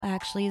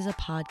Actually is a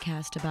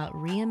podcast about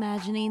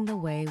reimagining the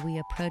way we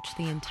approach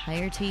the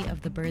entirety of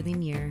the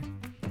birthing year.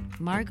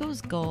 Margot's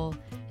goal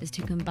is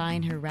to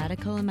combine her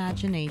radical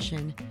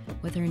imagination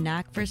with her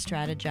knack for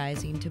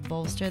strategizing to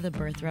bolster the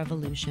birth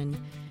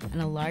revolution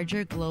and a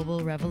larger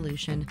global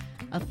revolution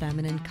of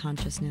feminine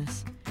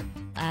consciousness.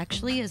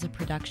 Actually is a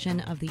production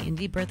of the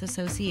Indie Birth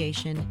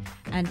Association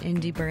and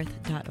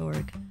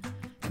indiebirth.org.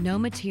 No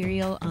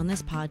material on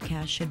this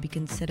podcast should be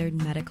considered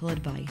medical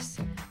advice.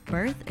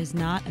 Birth is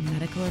not a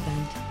medical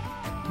event.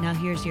 Now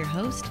here's your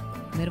host,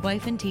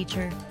 midwife and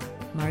teacher,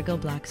 Margot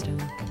Blackstone.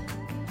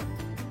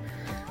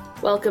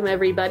 Welcome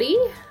everybody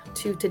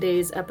to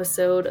today's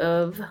episode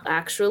of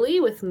Actually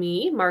with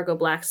me, Margot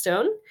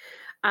Blackstone.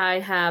 I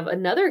have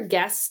another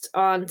guest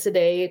on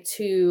today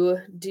to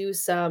do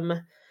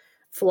some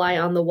fly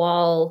on the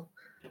wall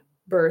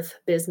birth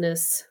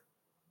business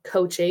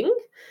coaching,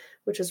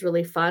 which is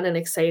really fun and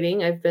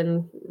exciting. I've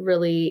been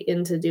really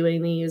into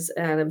doing these,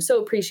 and I'm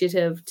so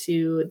appreciative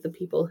to the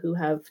people who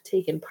have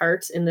taken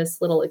part in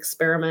this little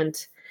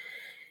experiment.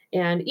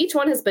 And each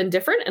one has been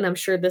different, and I'm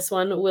sure this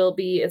one will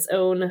be its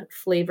own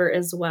flavor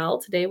as well.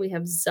 Today we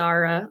have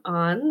Zara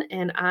on,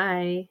 and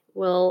I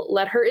will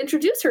let her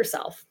introduce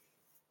herself.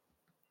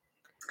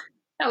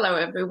 Hello,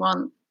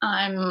 everyone.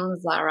 I'm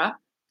Zara.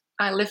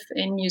 I live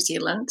in New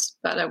Zealand,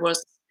 but I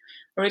was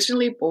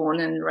originally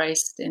born and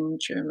raised in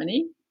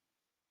Germany.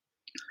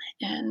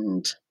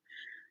 And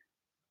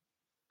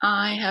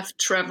I have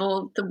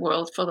traveled the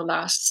world for the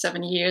last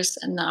 7 years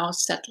and now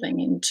settling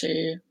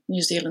into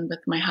New Zealand with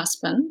my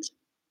husband.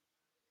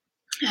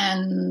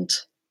 And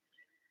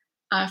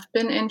I've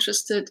been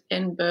interested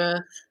in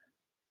birth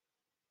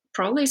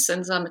probably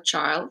since I'm a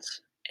child.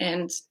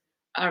 And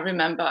I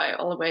remember I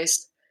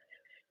always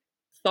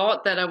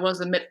thought that I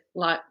was a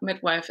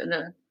midwife in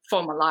a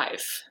former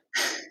life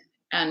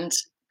and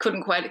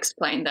couldn't quite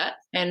explain that.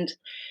 And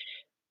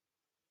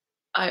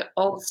I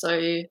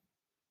also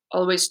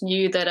always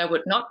knew that I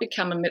would not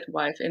become a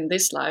midwife in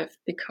this life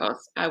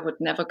because I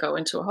would never go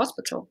into a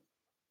hospital.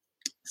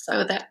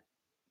 So that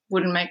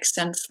wouldn't make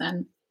sense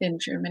then in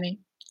Germany.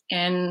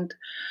 And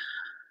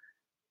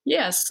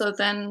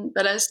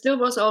but I still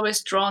was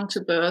always drawn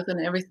to birth and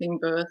everything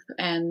birth.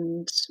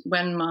 And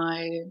when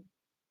my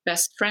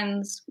best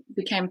friends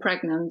became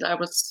pregnant, I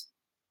was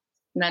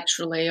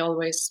naturally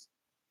always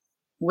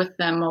with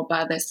them or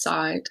by their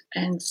side.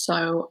 And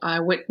so I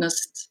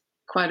witnessed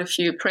quite a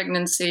few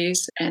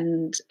pregnancies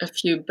and a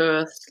few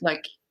births,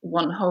 like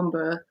one home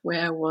birth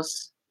where I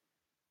was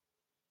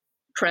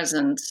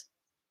present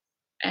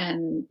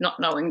and not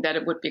knowing that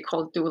it would be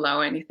called doula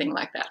or anything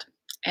like that.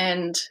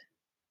 And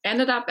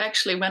ended up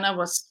actually when I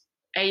was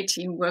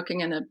 18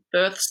 working in a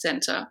birth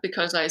center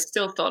because I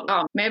still thought,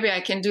 oh, maybe I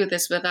can do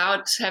this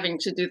without having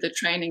to do the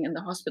training in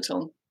the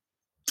hospital.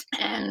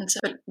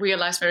 But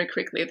realized very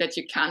quickly that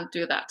you can't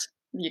do that.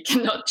 You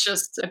cannot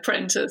just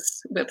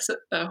apprentice with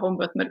a home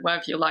birth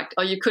midwife you liked.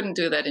 Oh, you couldn't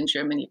do that in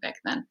Germany back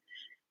then.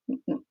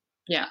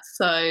 Yeah,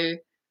 so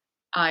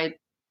I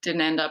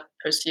didn't end up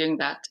pursuing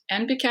that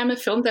and became a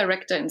film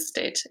director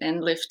instead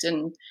and lived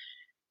in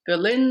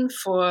Berlin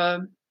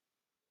for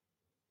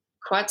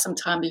quite some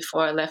time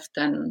before I left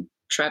and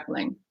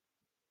traveling.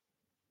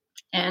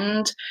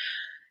 And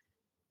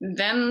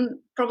then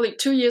probably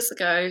 2 years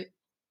ago,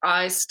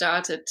 I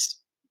started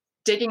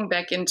digging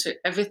back into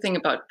everything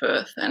about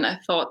birth. And I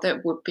thought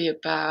that would be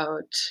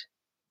about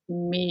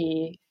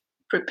me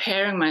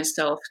preparing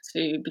myself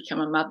to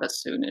become a mother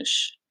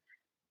soonish.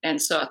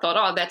 And so I thought,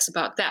 oh, that's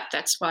about that.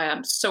 That's why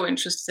I'm so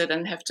interested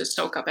and have to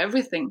soak up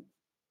everything.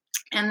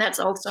 And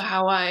that's also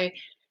how I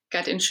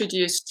got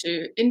introduced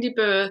to indie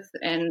birth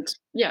and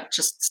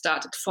just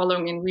started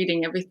following and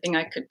reading everything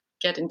I could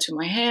get into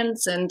my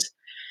hands. And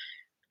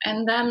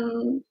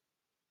then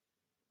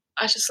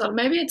I just thought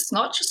maybe it's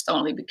not just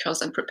only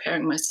because I'm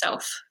preparing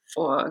myself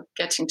for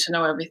getting to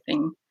know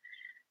everything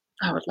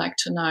I would like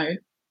to know.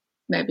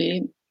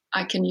 Maybe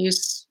I can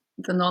use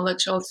the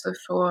knowledge also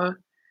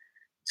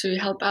to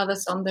help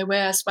others on their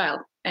way as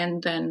well.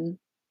 And then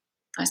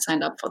I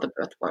signed up for the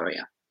Birth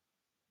Warrior.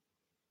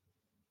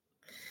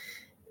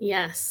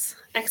 Yes,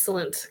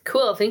 excellent.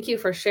 Cool. Thank you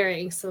for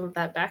sharing some of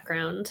that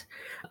background.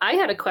 I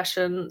had a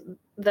question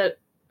that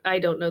I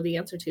don't know the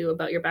answer to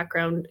about your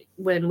background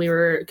when we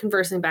were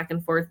conversing back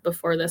and forth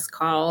before this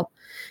call.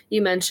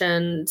 You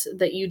mentioned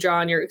that you draw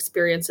on your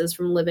experiences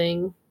from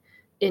living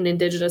in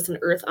Indigenous and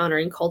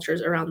earth-honoring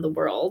cultures around the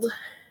world.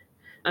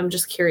 I'm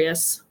just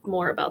curious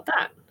more about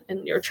that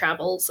and your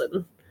travels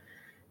and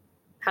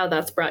how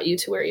that's brought you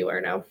to where you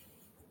are now.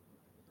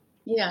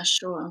 Yeah,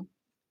 sure.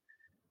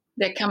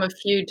 There come a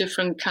few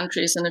different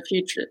countries and a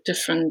few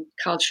different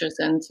cultures,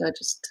 and so I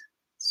just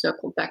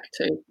circle back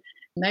to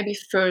maybe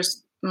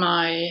first.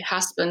 My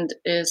husband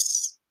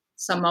is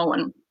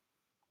Samoan,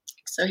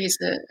 so he's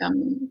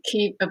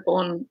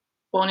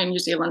born in New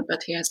Zealand,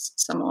 but he has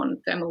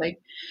Samoan family,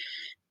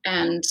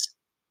 and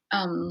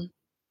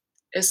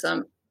is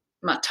a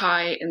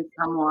Matai in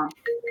Samoa.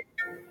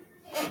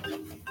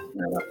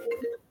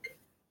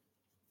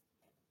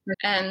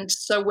 And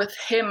so with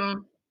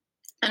him,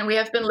 And we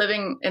have been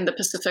living in the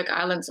Pacific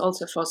Islands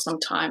also for some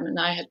time, and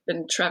I had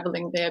been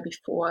traveling there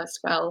before as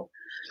well.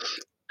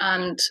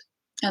 And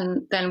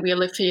then we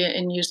live here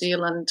in New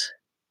Zealand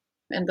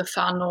in the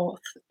far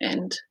north,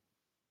 and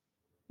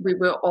we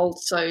were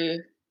also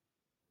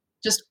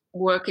just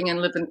working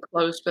and living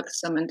close with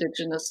some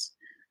indigenous,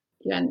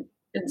 and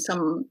in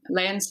some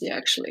lands here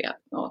actually up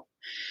north.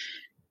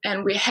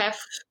 And we have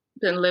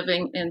been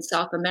living in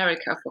South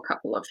America for a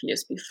couple of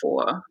years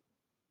before.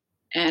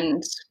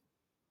 And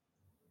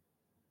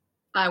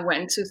I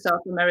went to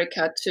South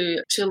America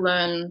to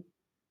learn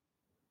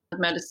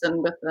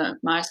medicine with the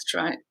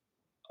maestra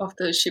of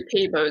the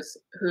Shipibos,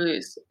 who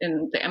is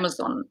in the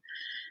Amazon.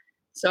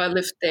 So I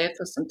lived there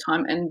for some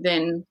time, and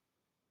then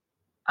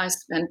I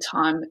spent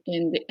time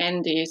in the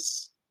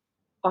Andes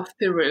of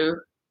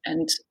Peru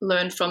and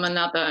learned from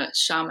another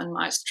shaman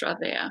maestra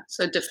there.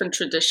 So different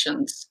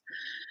traditions.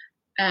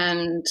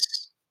 And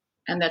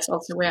that's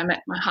also where I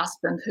met my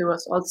husband, who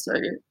was also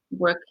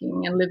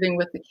working and living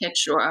with the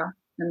Quechua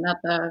and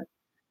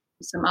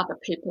some other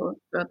people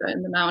further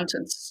in the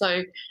mountains.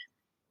 So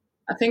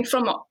I think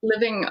from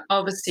living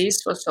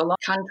overseas for so long,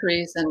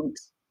 countries and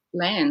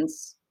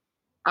lands,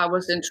 I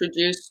was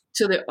introduced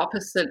to the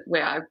opposite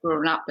where I've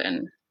grown up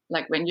in.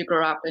 Like when you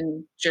grow up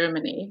in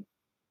Germany,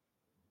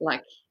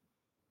 like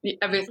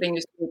everything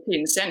is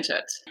European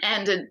centered.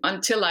 And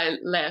until I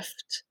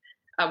left,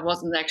 I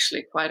wasn't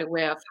actually quite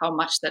aware of how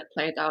much that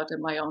played out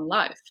in my own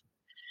life.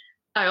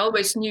 I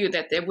always knew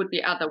that there would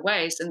be other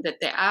ways and that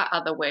there are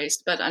other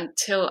ways, but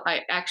until I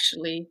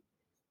actually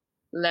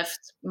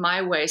left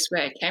my ways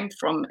where I came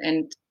from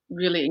and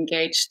really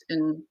engaged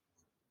in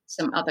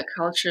some other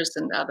cultures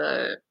and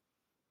other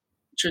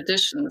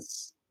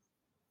traditions,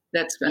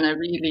 that's when I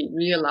really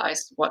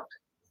realized what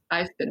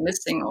I've been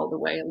missing all the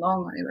way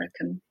along, I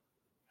reckon.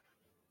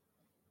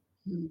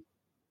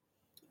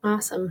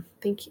 Awesome.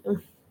 Thank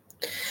you.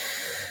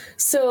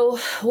 So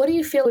what do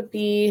you feel would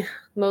be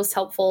most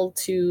helpful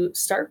to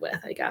start with,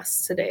 I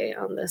guess, today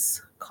on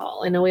this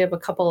call? I know we have a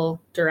couple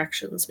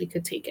directions we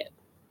could take it.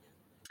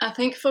 I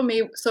think for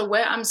me, so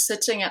where I'm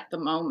sitting at the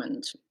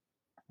moment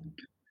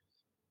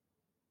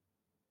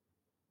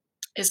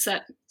is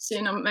that,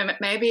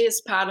 maybe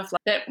it's part of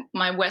like that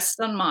my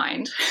Western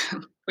mind,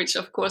 which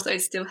of course I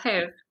still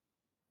have.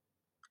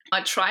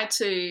 I try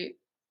to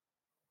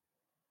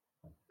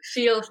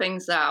feel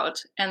things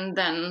out, and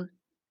then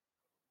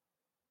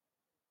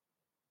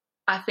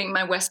I think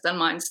my Western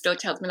mind still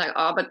tells me like,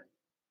 oh, but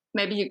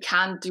maybe you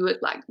can't do it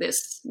like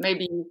this.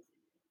 Maybe,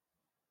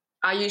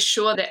 are you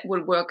sure that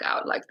would work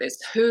out like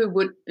this? Who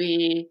would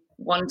be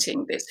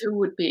wanting this? Who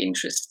would be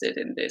interested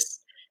in this?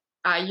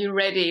 Are you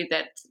ready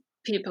that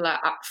people are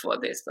up for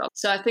this?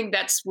 So I think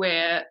that's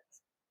where,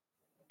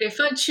 if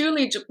I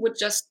truly would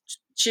just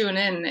tune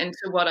in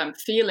into what I'm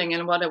feeling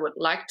and what I would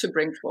like to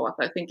bring forth,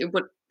 I think it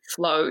would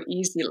flow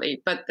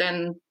easily. But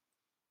then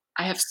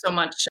I have so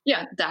much,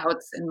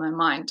 doubts in my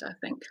mind, I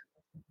think.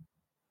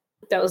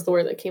 That was the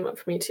word that came up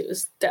for me too,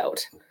 is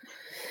doubt.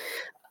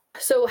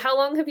 So how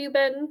long have you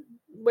been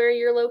where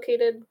you're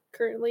located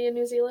currently in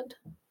New Zealand?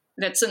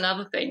 That's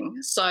another thing.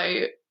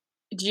 So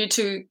due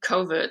to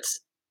COVID,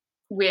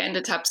 we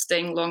ended up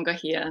staying longer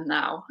here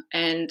now,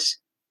 and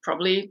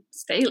probably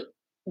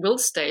will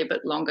stay a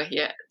bit longer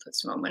here at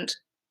this moment.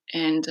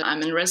 And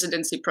I'm in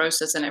residency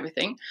process and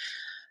everything.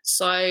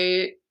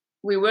 So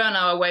we were on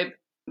our way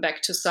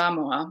back to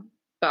Samoa,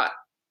 but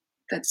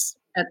that's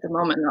at the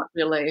moment not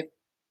really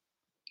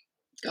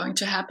going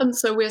to happen.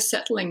 So we're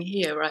settling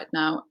here right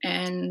now,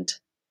 and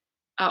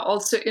are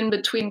also in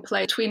between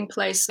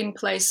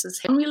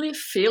places. I don't really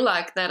feel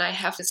like that I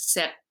have a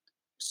set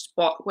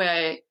spot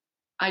where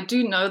I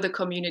do know the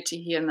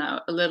community here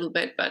now a little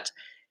bit, but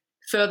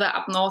further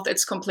up north,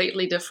 it's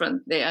completely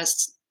different.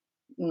 There's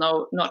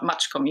not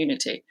much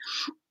community.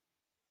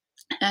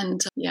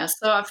 And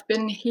so I've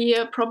been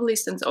here probably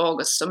since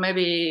August, so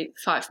maybe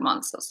 5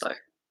 months or so,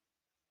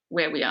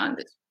 where we are in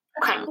this.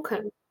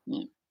 Okay.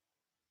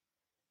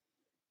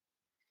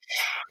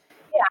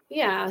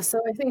 Yeah. So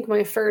I think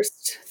my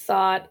first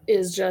thought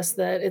is just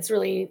that it's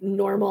really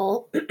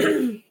normal,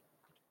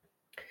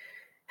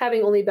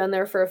 having only been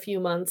there for a few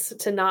months,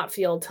 to not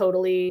feel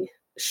totally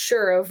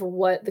sure of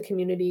what the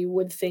community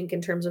would think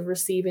in terms of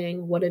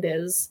receiving what it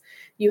is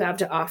you have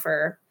to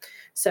offer.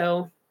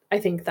 So I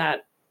think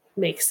that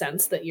makes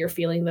sense that you're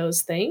feeling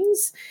those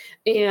things.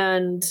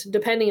 And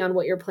depending on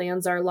what your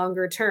plans are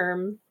longer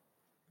term,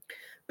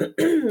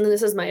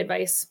 this is my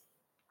advice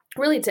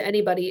really to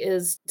anybody,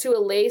 is to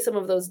allay some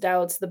of those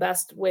doubts. The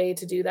best way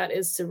to do that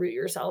is to root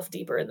yourself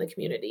deeper in the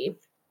community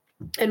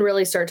and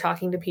really start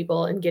talking to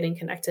people and getting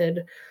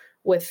connected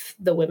with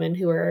the women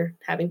who are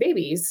having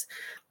babies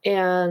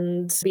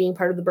and being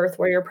part of the Birth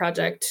Warrior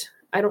Project.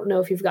 I don't know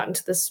if you've gotten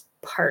to this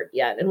part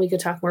yet, and we could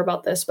talk more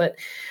about this, but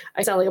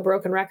I sound like a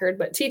broken record,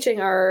 but teaching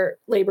our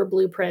labor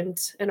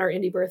blueprint and our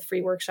Indie Birth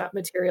Free workshop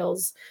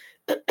materials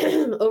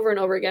over and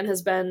over again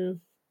has been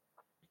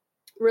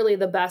really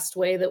the best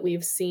way that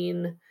we've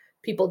seen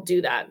people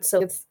do that.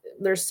 So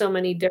there's so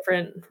many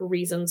different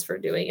reasons for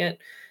doing it.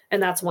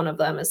 And that's one of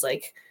them, is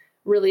like,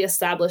 really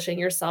establishing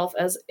yourself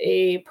as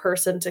a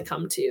person to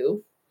come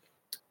to,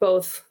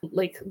 both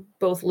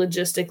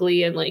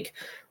logistically and like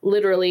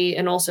literally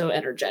and also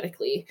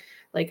energetically,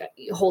 like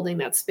holding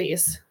that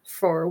space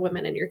for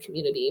women in your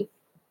community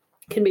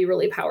can be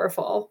really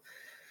powerful.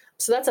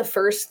 So that's a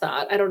first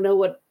thought. I don't know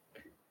what,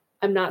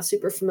 I'm not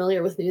super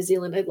familiar with New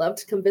Zealand. I'd love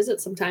to come visit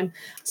sometime.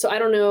 So I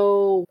don't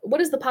know, what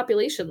is the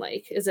population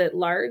like? Is it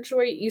large?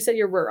 Where you said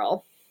you're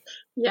rural?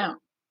 Yeah.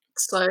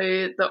 So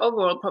the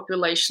overall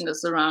population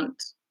is around,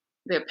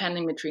 they're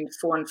pending between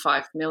 4 and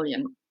 5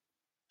 million,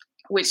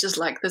 which is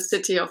like the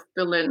city of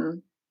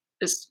Berlin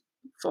is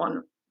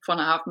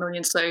 4.5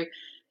 million. So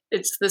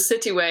it's the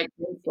city where I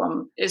came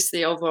from is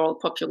the overall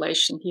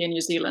population here in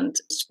New Zealand,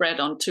 spread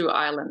on 2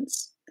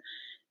 islands.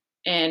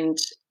 And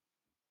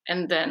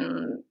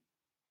then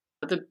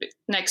the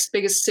next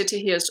biggest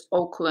city here is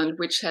Auckland,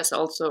 which has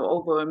also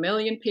over 1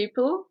 million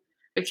people.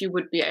 If you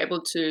would be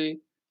able to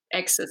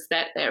access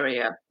that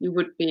area, there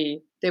would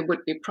be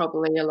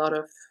probably a lot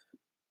of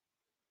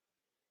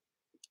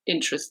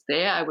interest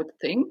there, I would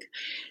think.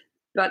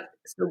 But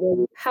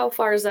so how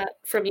far is that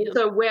from you?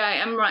 So where I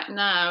am right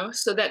now,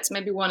 so that's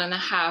maybe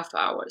 1.5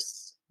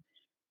 hours.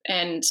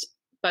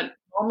 But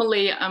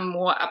normally I'm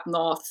more up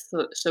north,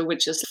 so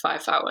which is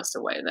 5 hours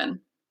away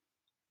then.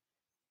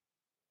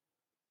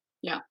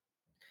 Yeah.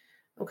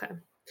 Okay.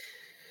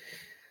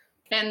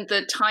 And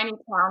the tiny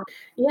town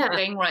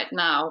thing right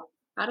now,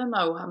 I don't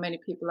know how many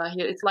people are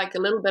here. It's like a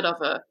little bit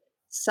of a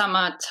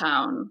summer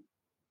town,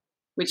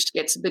 which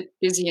gets a bit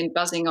busy and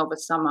buzzing over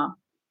summer.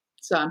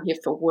 So I'm here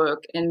for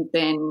work, and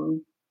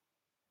then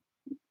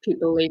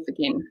people leave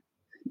again,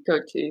 go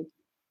to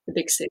the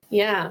big city.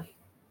 Yeah.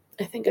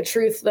 I think a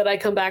truth that I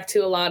come back to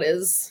a lot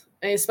is,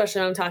 especially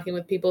when I'm talking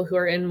with people who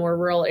are in more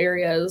rural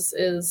areas,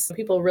 is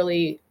people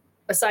really,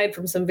 aside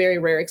from some very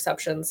rare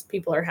exceptions,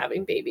 people are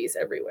having babies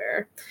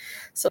everywhere.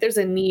 So there's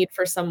a need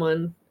for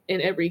someone in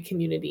every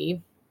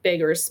community,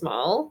 big or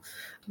small,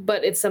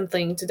 but it's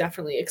something to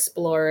definitely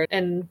explore.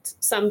 And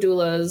some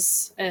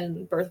doulas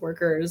and birth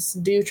workers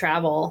do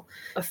travel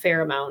a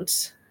fair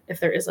amount if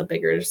there is a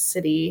bigger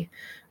city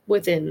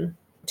within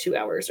 2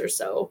 hours or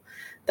so.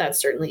 That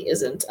certainly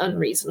isn't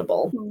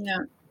unreasonable. Yeah.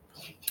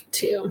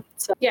 Too.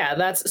 So yeah,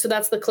 that's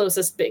the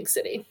closest big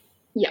city.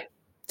 Yeah.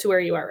 To where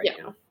you are right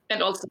now.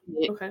 And also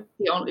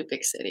the only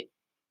big city.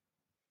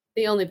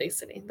 The only big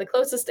city. The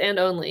closest and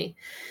only.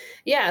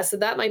 Yeah, so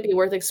that might be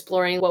worth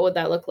exploring. What would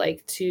that look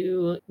like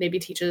to maybe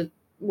teach a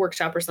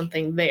workshop or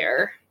something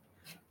there?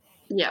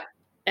 Yeah.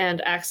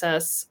 And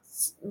access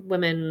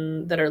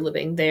women that are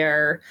living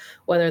there,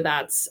 whether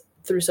that's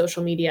through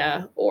social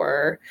media,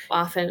 or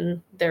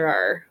often there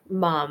are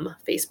mom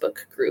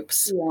Facebook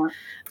groups. Yeah.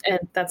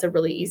 And that's a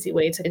really easy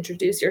way to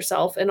introduce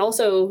yourself, and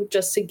also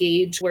just to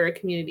gauge where a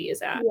community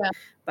is at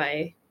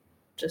by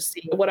just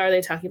seeing what are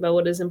they talking about,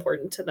 what is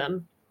important to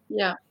them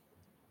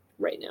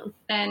right now.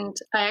 And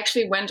I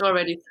actually went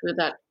already through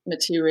that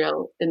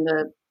material in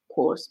the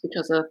course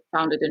because I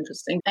found it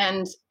interesting.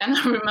 And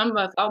I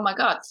remember, oh my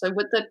God, so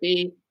would that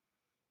be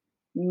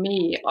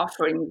me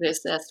offering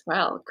this as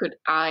well? Could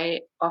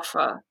I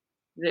offer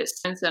this?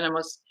 And then I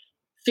was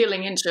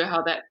feeling into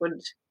how that would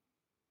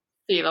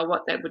feel or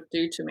what that would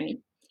do to me.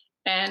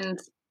 And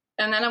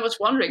then I was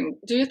wondering,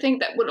 do you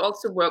think that would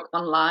also work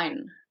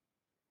online?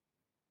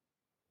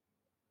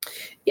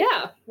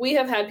 Yeah, we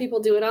have had people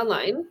do it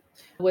online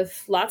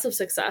with lots of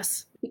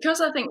success.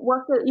 Because I think,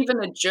 was there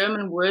even a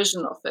German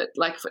version of it?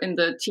 Like in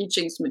the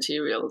teachings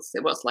materials,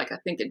 there was like, I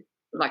think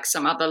like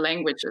some other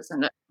languages.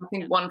 And I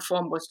think one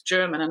form was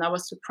German, and I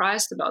was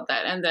surprised about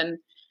that. And then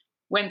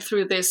went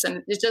through this,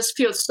 and it just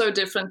feels so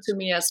different to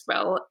me as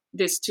well,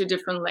 these 2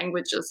 different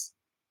languages,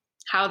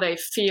 how they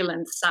feel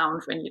and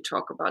sound when you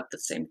talk about the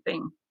same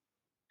thing.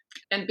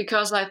 And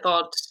because I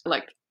thought,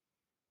 like,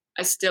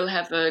 I still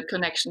have a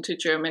connection to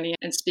Germany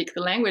and speak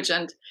the language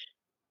and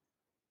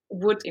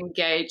would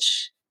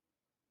engage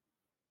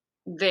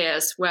there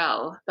as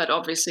well, but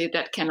obviously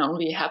that can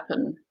only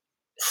happen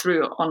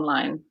through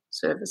online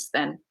service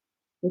then,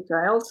 which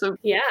I also,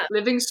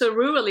 living so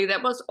rurally,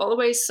 that was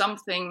always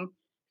something,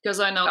 because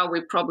I know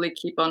we probably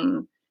keep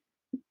on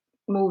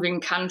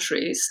moving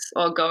countries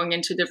or going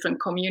into different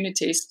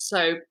communities.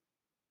 So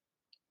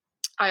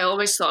I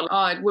always thought,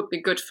 it would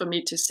be good for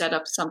me to set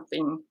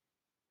something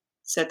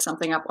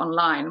up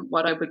online,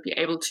 what I would be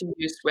able to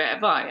use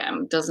wherever I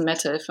am. Doesn't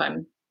matter if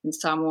I'm in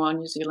Samoa,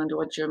 New Zealand,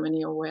 or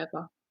Germany, or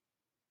wherever.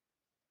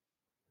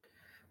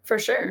 For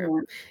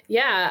sure.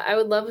 Yeah, I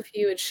would love if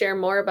you would share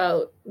more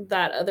about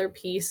that other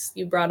piece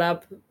you brought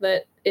up,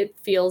 that it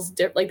feels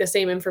like the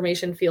same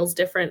information feels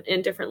different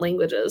in different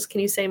languages. Can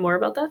you say more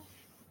about that?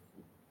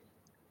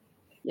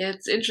 Yeah,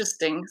 it's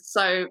interesting.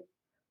 So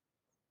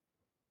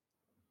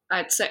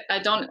I'd say I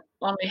don't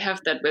only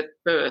have that with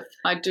birth.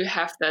 I do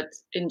have that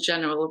in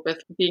general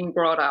with being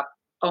brought up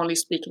only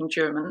speaking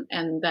German,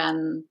 and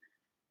then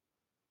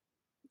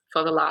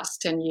for the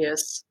last 10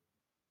 years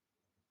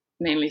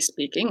mainly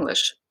speak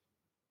English.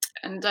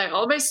 And I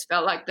always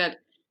felt like that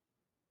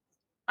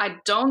I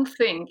don't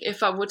think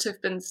if I would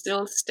have been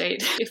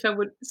if I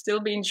would still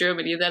be in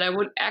Germany, that I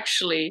would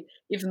actually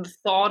even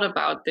thought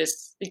about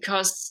this,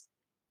 because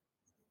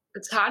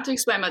it's hard to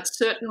explain, but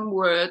certain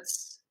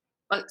words,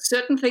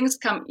 certain things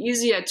come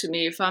easier to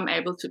me if I'm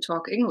able to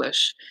talk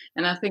English.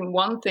 And I think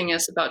one thing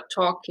is about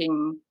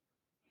talking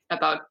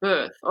about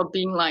birth, or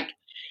being like,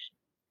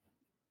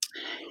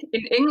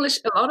 in English,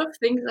 a lot of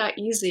things are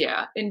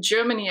easier. In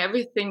Germany,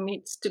 everything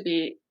needs to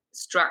be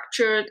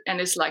structured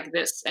and is like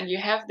this. And you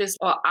have this,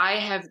 or I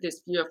have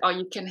this view of, oh,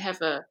 you can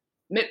have a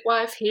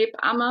midwife,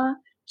 Hebamme.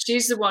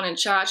 She's the one in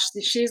charge.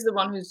 She's the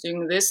one who's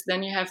doing this.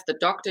 Then you have the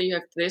doctor, you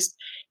have this.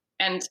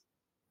 And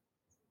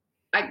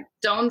I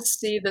don't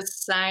see the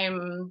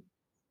same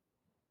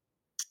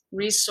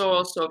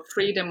resource or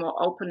freedom or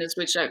openness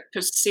which I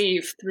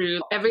perceive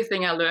through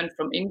everything I learned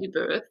from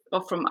IndieBirth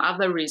or from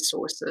other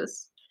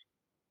resources.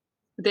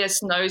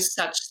 There's no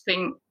such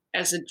thing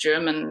as a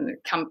German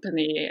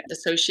company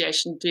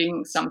association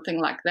doing something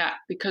like that,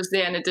 because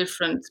they're in a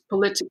different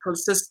political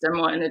system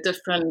or in a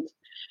different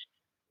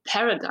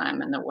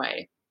paradigm in a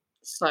way.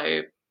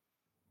 So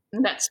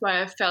that's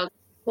why I felt,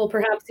 well,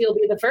 perhaps you'll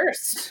be the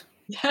first.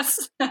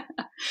 yes.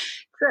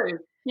 True.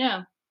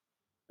 Yeah.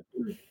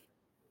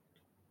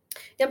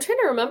 I'm trying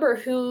to remember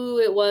who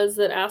it was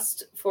that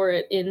asked for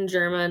it in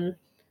German,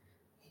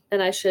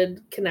 and I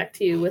should connect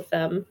you with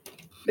them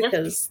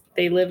because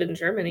they live in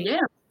Germany.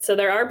 Yeah. So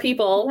there are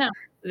people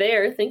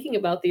there thinking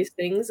about these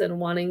things and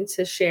wanting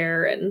to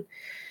share and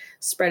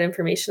spread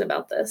information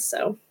about this.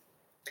 So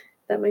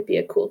that might be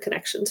a cool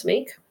connection to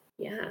make.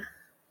 Yeah.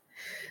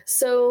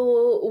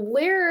 So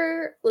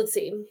let's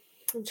see,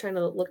 I'm trying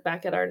to look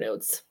back at our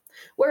notes.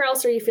 Where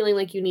else are you feeling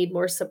like you need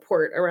more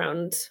support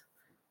around,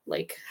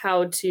 like,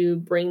 how to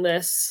bring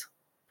this,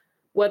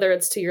 whether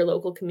it's to your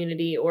local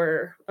community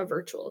or a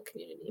virtual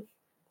community?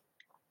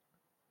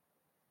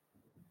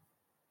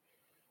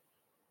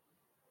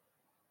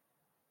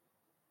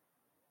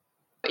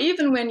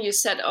 Even when you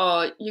said,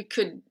 oh, you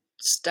could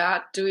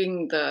start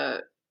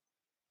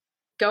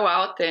go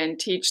out there and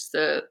teach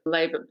the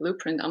labor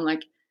blueprint, I'm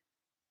like,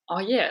 oh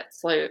yeah,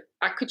 so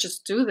I could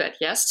just do that,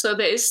 yes? So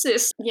there is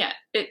this,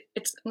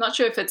 it's not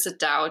sure if it's a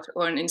doubt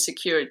or an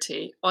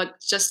insecurity or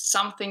just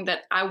something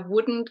that I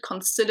wouldn't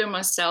consider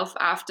myself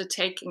after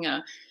taking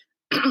a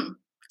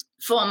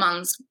 4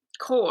 months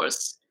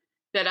course,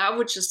 that I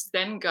would just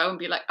then go and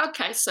be like,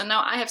 okay, so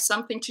now I have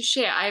something to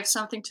share. I have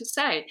something to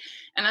say.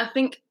 And I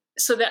think,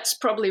 so that's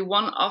probably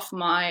one of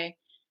my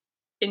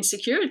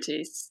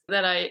insecurities,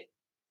 that I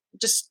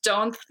just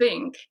don't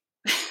think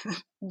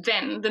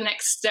then the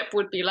next step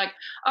would be like,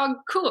 oh,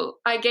 cool,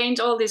 I gained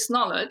all this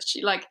knowledge.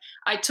 Like,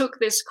 I took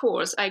this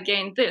course, I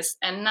gained this,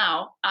 and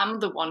now I'm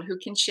the one who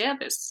can share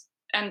this.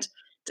 And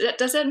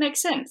does that make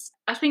sense?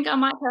 I think I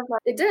might have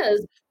It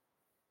does.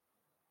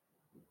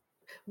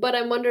 But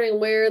I'm wondering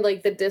where,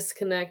 like, the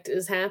disconnect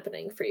is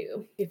happening for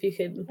you, if you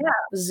could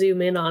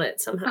zoom in on it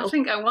somehow. I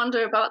think I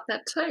wonder about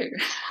that too.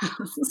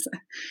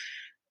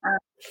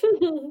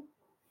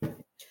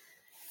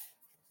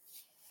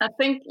 I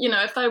think,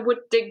 if I would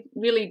dig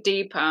really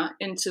deeper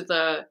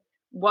into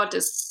what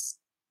is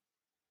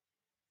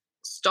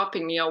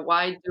stopping me, or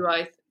why do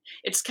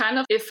it's kind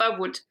of, if I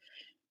would,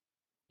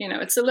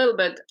 it's a little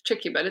bit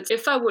tricky, but it's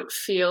if I would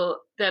feel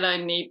that I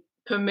need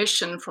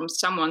permission from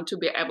someone to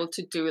be able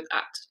to do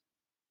that.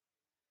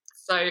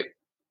 So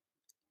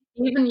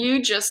even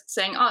you just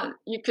saying, oh,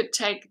 you could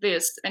take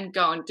this and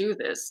go and do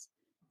this.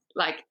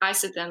 Like, I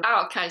sit down,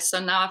 oh, okay, so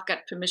now I've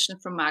got permission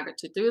from Margaret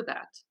to do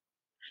that.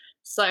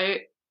 So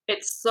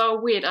it's so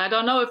weird. I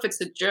don't know if it's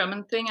a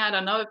German thing. I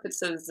don't know if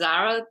it's a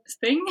Zara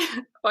thing,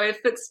 or if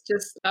it's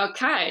just,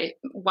 okay,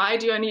 why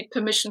do I need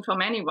permission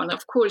from anyone?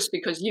 Of course,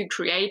 because you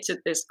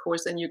created this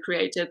course and you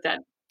created that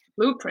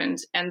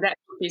blueprint, and that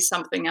would be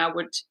something I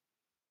would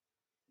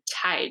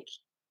take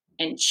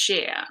and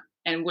share,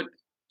 and would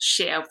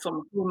share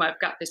from whom I've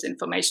got this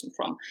information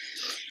from.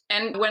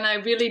 And when I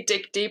really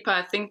dig deeper,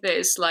 I think there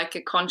is like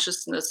a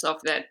consciousness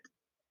of that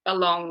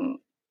along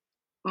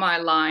my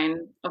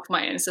line of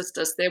my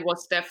ancestors. There were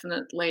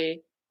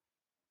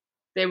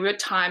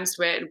times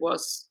where it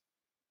was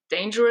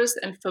dangerous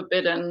and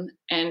forbidden,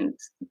 and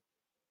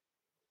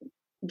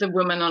the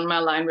women on my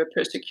line were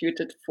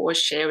persecuted for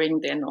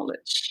sharing their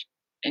knowledge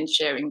and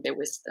sharing their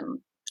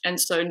wisdom.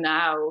 And so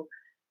now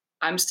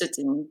I'm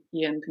sitting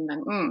here and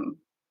thinking,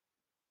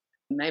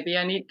 maybe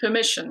I need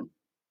permission,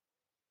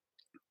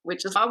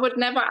 which is, I would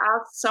never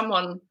ask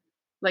someone,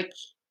 like,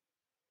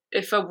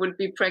 if I would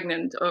be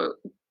pregnant or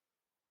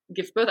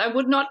give birth. I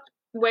would not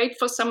wait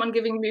for someone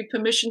giving me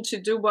permission to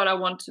do what I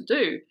want to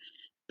do.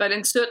 But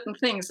in certain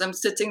things, I'm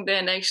sitting there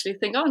and actually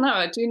think, oh no,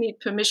 I do need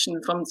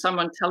permission from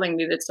someone telling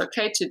me that it's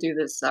okay to do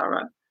this,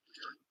 Sarah.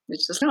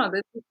 It's just, no,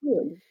 this is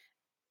good.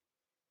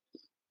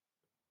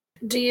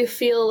 Do you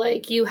feel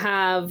like you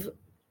have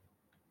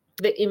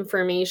the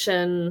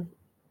information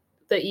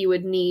that you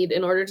would need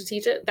in order to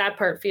teach it? Does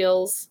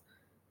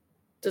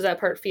that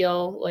part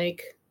feel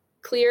like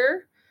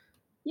clear?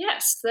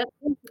 Yes.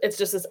 It's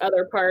just this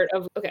other part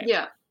of, okay.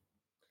 Yeah.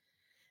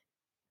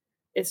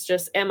 It's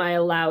just, am I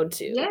allowed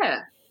to? Yeah.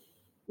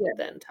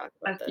 then talk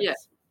about this. Yeah,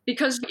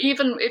 because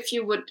even if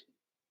you would,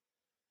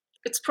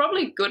 it's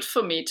probably good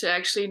for me to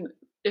actually,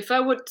 if I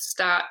would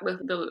start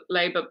with the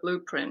labor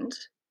blueprint,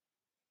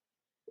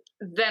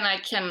 then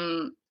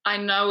I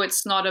know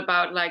it's not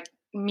about like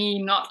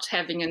me not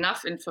having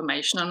enough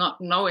information or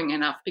not knowing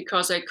enough,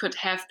 because I could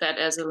have that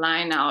as a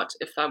line out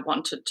if I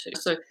wanted to.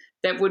 So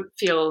that would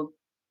feel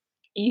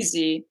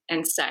easy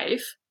and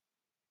safe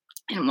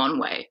in one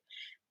way.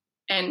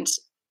 And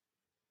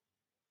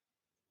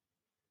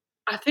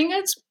I think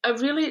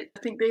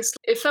this,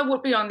 if I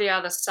would be on the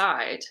other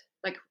side,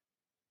 like,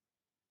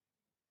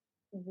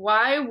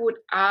 why would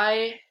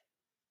I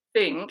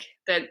think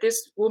that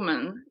this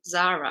woman,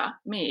 Zara,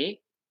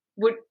 me,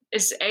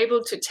 is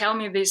able to tell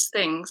me these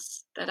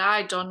things that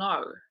I don't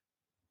know?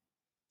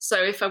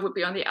 So if I would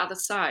be on the other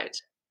side,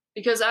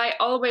 because I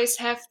always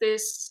have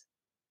this,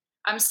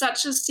 I'm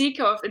such a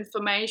seeker of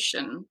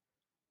information,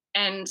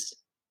 and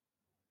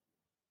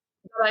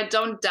I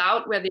don't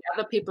doubt where the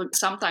other people,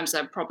 sometimes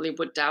I probably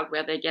would doubt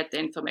where they get the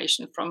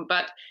information from.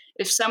 But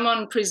if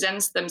someone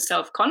presents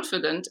themselves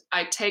confident,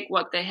 I take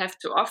what they have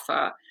to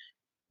offer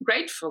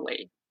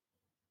gratefully.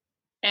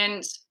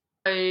 And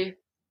I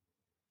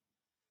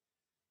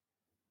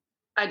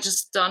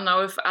just don't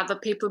know if other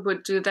people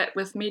would do that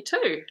with me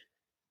too.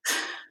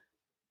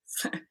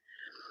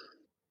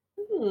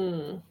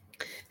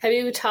 Have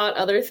you taught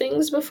other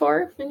things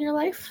before in your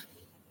life,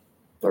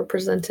 or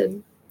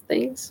presented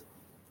things?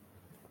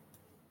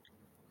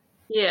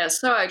 Yeah,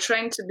 so I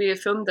trained to be a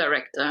film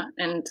director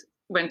and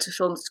went to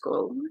film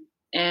school.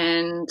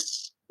 And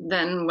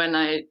then when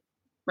I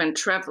went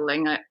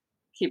traveling, I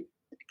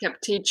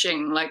kept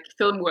teaching like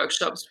film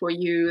workshops for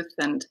youth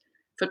and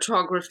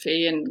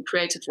photography and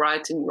creative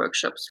writing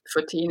workshops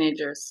for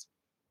teenagers.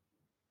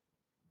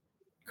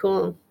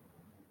 Cool.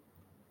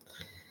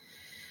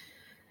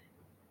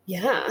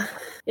 Yeah,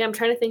 I'm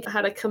trying to think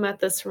how to come at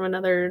this from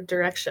another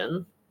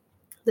direction.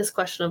 This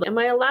question of, am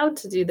I allowed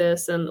to do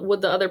this? And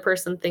would the other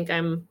person think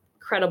I'm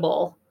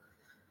credible?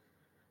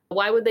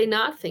 Why would they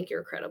not think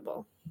you're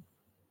credible?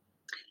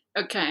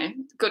 Okay,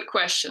 good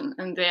question.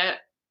 And there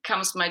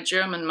comes my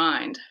German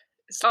mind.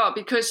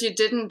 Because you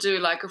didn't do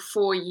like a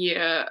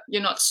 4-year,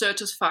 you're not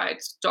certified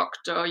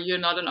doctor, you're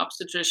not an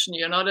obstetrician,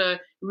 you're not a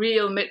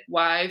real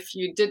midwife,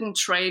 you didn't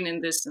train in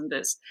this and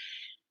this.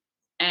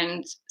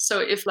 And so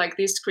if like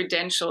these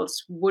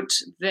credentials would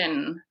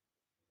then,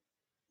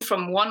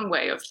 from one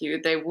way of view,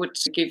 they would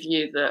give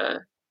you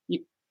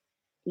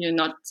you're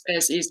not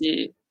as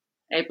easy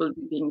able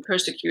to being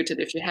persecuted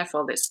if you have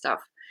all this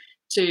stuff.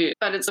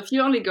 But it's if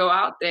you only go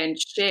out there and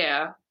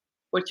share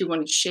what you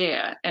want to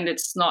share, and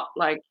it's not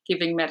like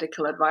giving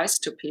medical advice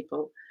to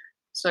people,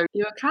 so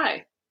you're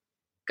okay.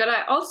 But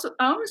I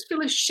almost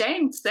feel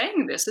ashamed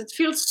saying this. It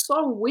feels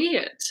so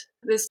weird.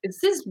 Is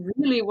this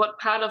really what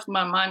part of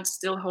my mind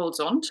still holds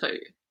on to?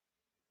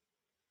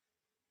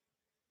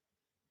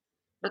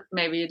 But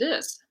maybe it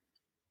is.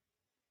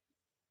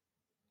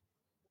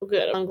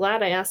 Good. I'm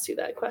glad I asked you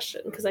that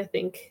question, because I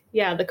think,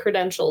 the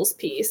credentials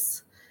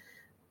piece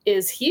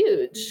is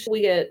huge.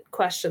 We get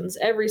questions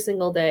every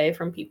single day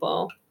from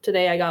people.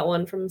 Today I got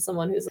one from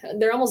someone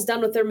they're almost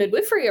done with their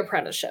midwifery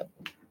apprenticeship,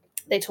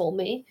 they told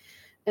me,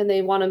 and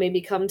they want to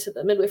maybe come to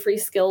the midwifery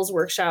skills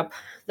workshop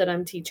that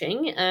I'm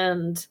teaching.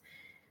 And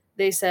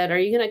they said, are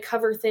you going to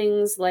cover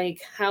things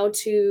like how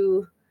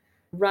to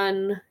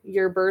run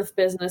your birth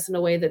business in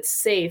a way that's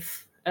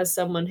safe as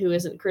someone who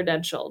isn't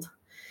credentialed?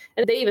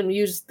 And they even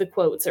used the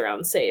quotes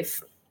around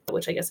safe,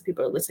 which I guess if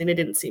people are listening, they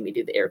didn't see me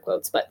do the air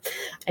quotes, but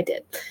I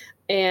did.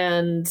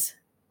 And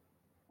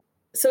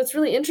so it's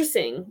really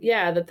interesting,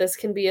 that this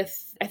can be I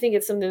think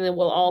it's something that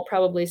we'll all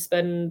probably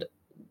spend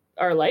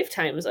our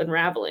lifetimes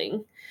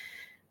unraveling,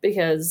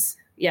 because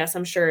yes,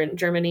 I'm sure in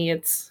Germany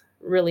it's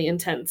really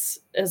intense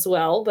as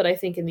well, but I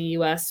think in the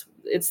US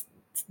it's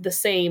the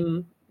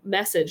same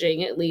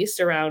messaging, at least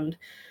around,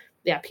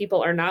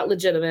 people are not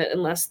legitimate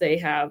unless they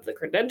have the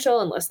credential,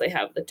 unless they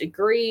have the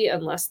degree,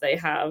 unless they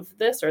have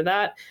this or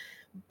that.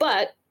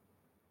 But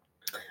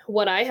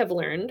what I have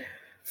learned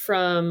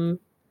from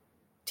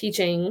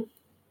teaching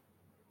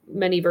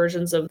many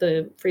versions of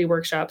the free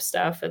workshop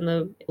stuff and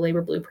the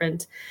labor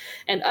blueprint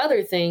and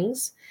other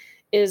things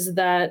is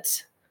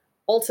that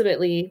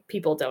ultimately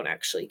people don't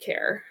actually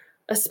care,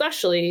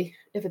 especially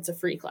if it's a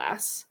free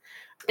class.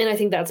 And I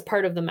think that's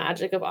part of the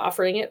magic of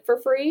offering it for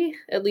free,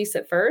 at least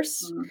at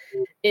first,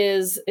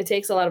 is it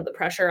takes a lot of the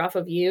pressure off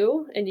of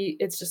you. And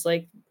it's just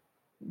like,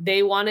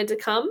 they wanted to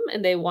come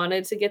and they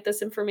wanted to get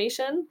this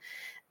information.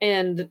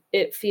 And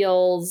it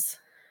feels,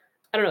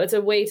 I don't know, it's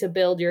a way to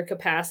build your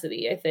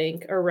capacity, I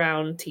think,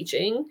 around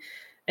teaching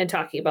and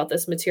talking about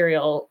this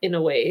material in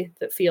a way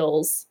that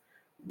feels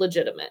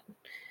legitimate.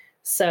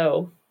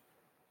 So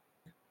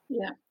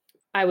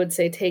I would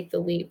say take the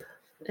leap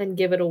and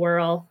give it a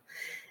whirl.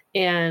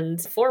 And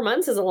 4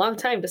 months is a long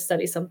time to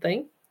study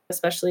something,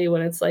 especially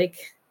when it's like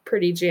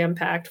pretty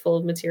jam-packed full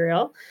of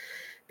material.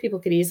 People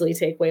could easily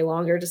take way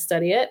longer to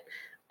study it.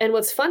 And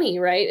what's funny,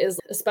 right, is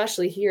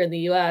especially here in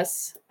the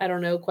US, I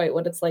don't know quite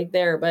what it's like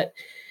there, but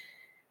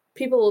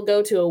people will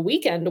go to a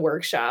weekend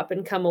workshop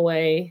and come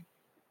away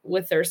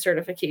with their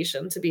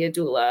certification to be a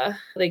doula.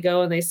 They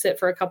go and they sit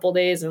for a couple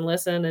days and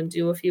listen and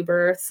do a few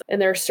births,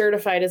 and they're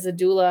certified as a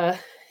doula.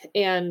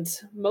 And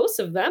most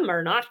of them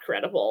are not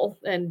credible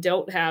and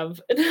don't have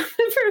enough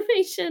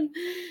information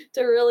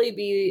to really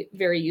be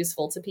very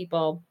useful to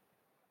people.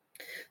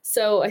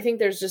 So I think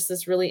there's just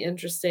this really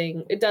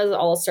interesting, it does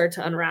all start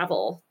to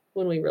unravel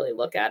when we really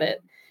look at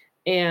it.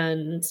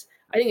 And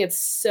I think it's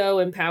so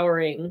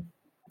empowering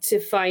to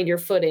find your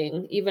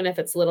footing, even if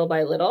it's little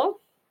by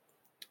little,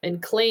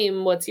 and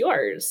claim what's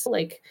yours.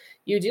 Like,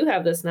 you do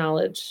have this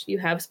knowledge, you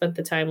have spent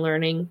the time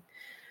learning.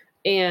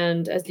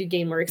 And as you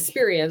gain more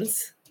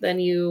experience, then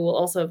you will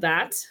also have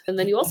that. And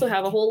then you also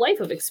have a whole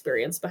life of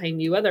experience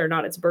behind you, whether or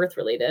not it's birth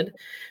related.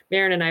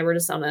 Maren and I were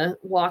just on a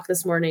walk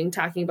this morning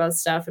talking about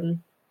stuff,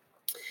 and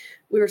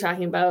we were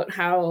talking about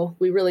how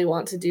we really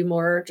want to do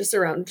more just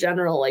around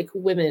general, like,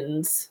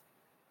 women's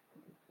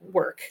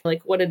work,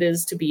 like what it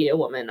is to be a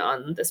woman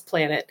on this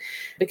planet,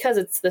 because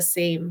it's the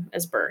same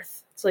as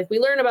birth. It's like we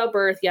learn about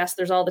birth. Yes,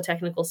 there's all the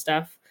technical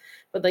stuff,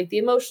 but like the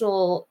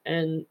emotional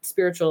and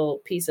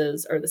spiritual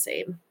pieces are the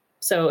same.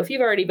 So if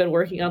you've already been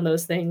working on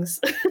those things,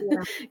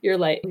 your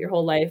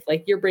whole life,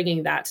 like, you're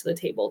bringing that to the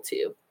table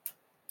too.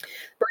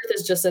 Birth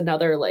is just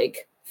another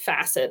like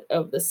facet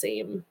of the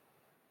same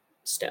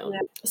stone. Yeah.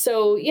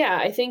 So yeah,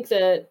 I think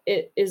that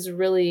it is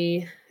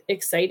really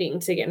exciting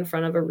to get in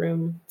front of a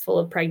room full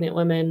of pregnant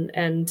women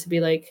and to be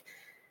like,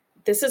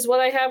 this is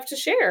what I have to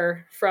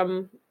share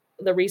from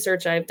the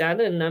research I've done,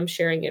 and I'm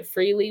sharing it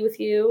freely with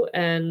you,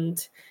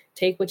 and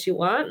take what you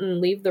want and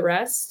leave the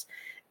rest.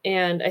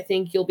 And I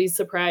think you'll be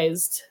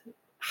surprised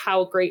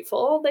how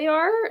grateful they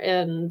are,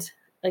 and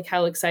like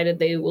how excited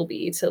they will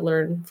be to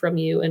learn from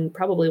you, and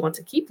probably want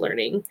to keep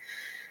learning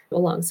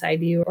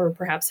alongside you, or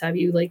perhaps have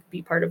you like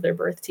be part of their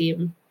birth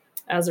team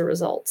as a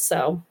result.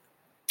 So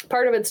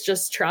part of it's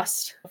just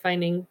trust,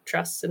 finding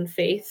trust and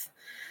faith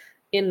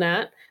in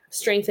that,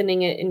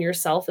 strengthening it in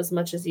yourself as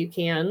much as you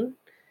can.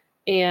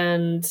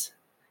 And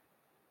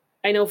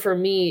I know for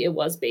me, it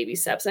was baby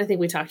steps. I think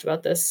we talked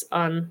about this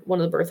on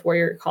one of the Birth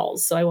Warrior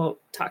calls, so I won't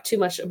talk too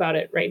much about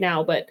it right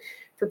now. But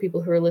for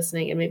people who are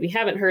listening and maybe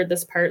haven't heard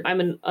this part,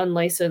 I'm an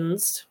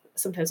unlicensed,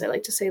 sometimes I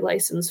like to say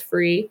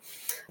license-free,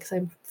 because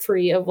I'm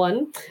free of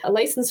one, a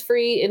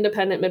license-free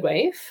independent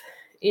midwife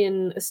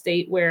in a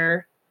state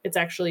where it's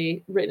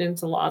actually written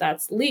into law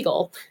that's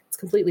legal. It's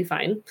completely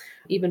fine,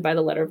 even by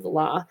the letter of the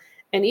law.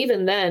 And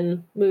even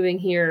then, moving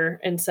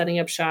here and setting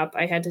up shop,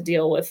 I had to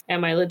deal with,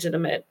 am I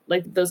legitimate?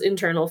 Like those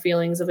internal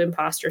feelings of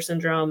imposter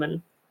syndrome.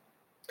 And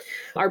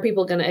are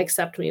people going to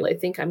accept me?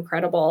 Like, think I'm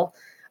credible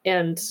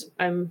and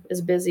I'm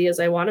as busy as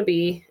I want to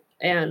be.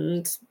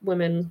 And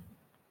women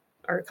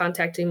are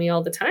contacting me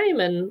all the time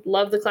and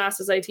love the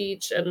classes I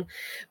teach.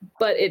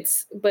 But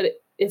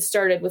it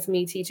started with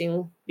me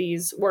teaching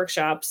these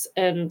workshops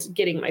and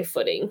getting my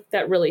footing.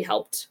 That really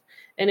helped.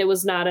 And it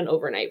was not an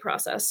overnight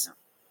process.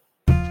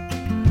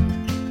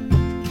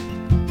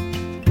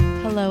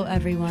 Hello,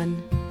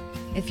 everyone.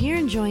 If you're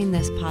enjoying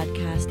this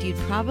podcast, you'd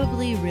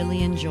probably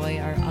really enjoy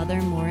our other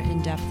more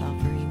in-depth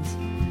offerings.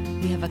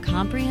 We have a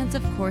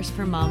comprehensive course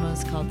for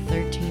mamas called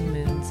 13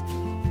 Moons,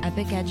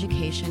 Epic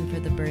Education for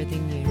the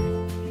Birthing Year,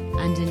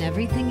 and an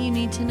Everything You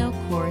Need to Know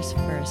course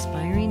for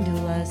aspiring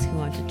doulas who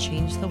want to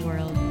change the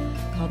world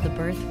called the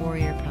Birth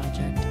Warrior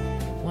Project,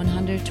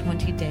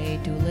 120-day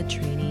doula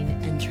training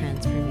and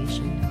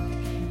transformation.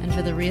 And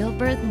for the real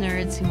birth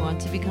nerds who want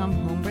to become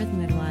home birth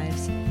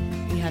midwives,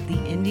 we have the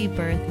Indie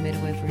Birth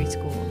Midwifery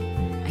School,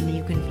 and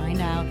you can find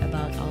out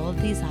about all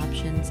of these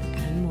options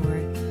and more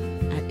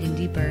at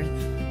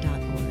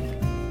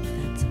indiebirth.org.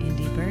 That's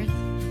indiebirth.org.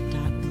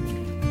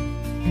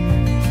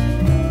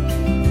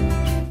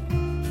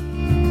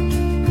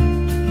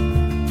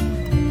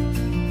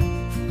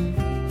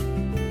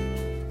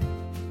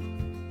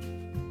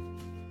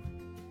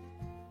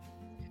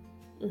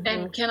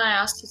 And can I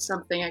ask you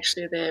something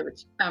actually there,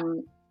 which I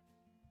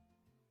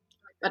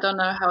don't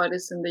know how it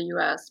is in the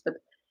US, but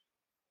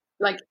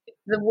like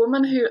the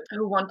women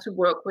who want to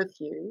work with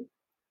you,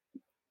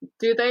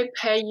 do they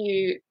pay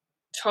you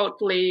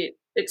totally?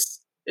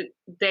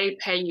 They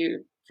pay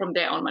you from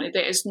their own money.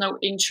 There is no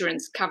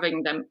insurance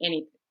covering them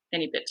any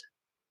bit.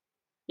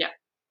 Yeah.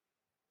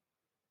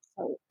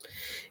 So,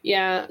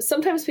 yeah.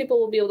 Sometimes people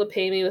will be able to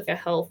pay me with a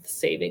health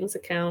savings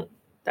account,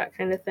 that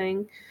kind of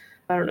thing.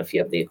 I don't know if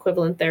you have the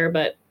equivalent there,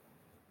 but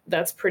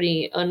that's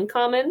pretty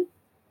uncommon.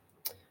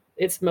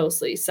 It's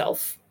mostly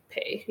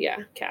self-pay. Yeah,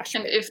 cash.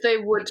 And if they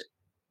would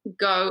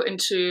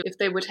if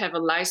they would have a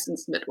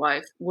licensed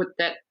midwife, would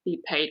that be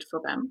paid for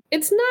them?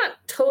 It's not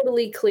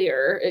totally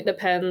clear. It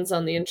depends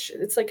on the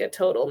insurance. It's like a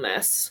total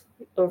mess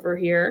over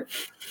here,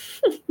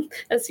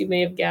 as you may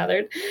have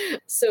gathered.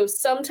 So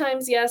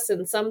sometimes yes,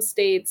 in some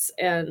states,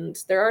 and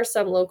there are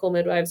some local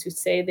midwives who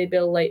say they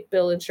bill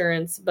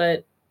insurance,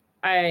 but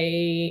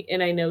I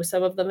know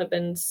some of them have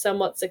been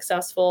somewhat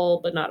successful,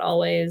 but not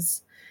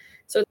always.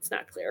 So it's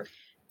not clear.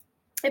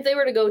 If they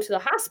were to go to the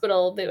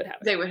hospital, they would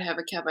have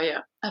a cover, yeah.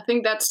 I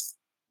think that's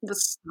the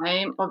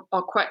same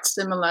or quite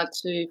similar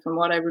to, from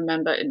what I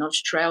remember, in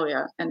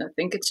Australia, and I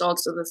think it's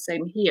also the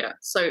same here.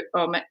 So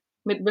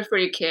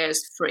midwifery care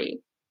is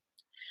free,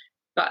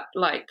 but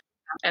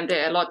and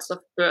there are lots of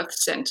birth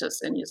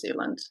centers in New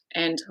Zealand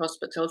and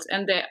hospitals,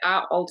 and there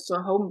are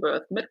also home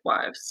birth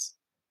midwives.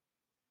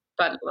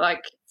 But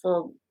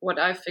for what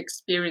I've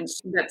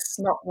experienced, that's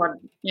not what,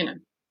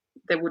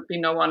 there would be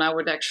no one I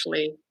would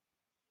actually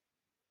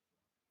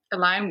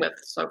align with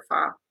so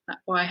far.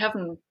 Or I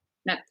haven't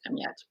met them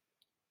yet.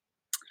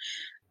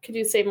 Could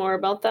you say more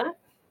about that?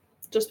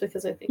 Just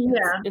because I think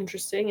it's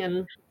interesting,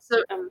 and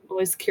so I'm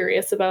always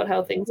curious about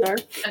how things are.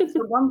 And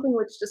so one thing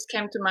which just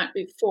came to mind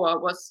before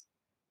was,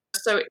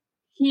 so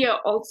here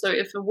also,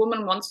 if a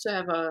woman wants to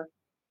have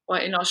or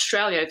in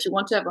Australia, if you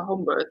want to have a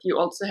home birth, you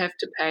also have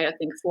to pay, I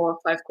think, $4,000 or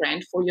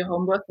 $5,000 for your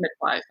home birth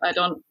midwife. I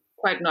don't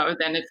quite know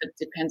then if it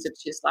depends if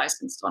she's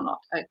licensed or not.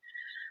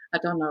 I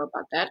don't know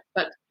about that.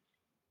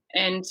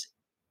 And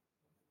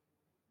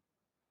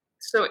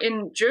so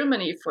in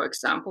Germany, for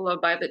example, or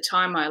by the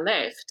time I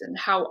left and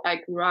how I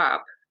grew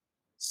up,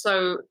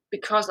 so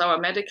because our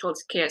medical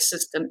care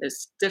system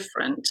is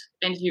different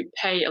and you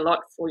pay a lot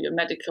for your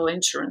medical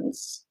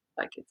insurance,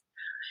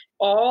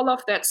 all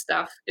of that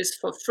stuff is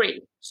for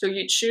free. So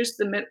you choose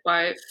the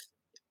midwife.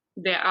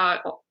 There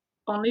are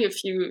only a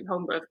few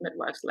home birth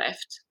midwives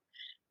left,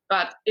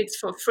 but it's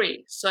for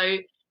free. So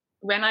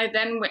when I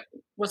then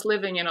was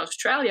living in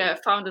Australia,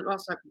 I found it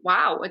was like,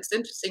 wow, it's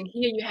interesting.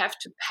 Here you have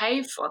to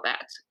pay for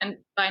that. And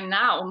by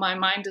now, my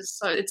mind is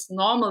so it's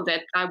normal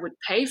that I would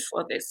pay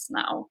for this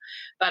now.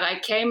 But I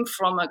came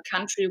from a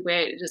country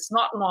where it is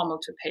not normal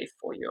to pay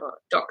for your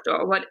doctor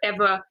or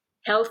whatever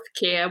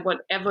healthcare,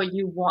 whatever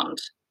you want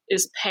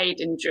is paid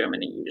in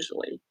Germany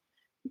usually,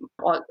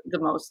 or the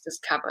most is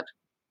covered.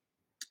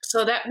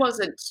 So that was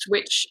a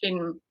switch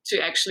to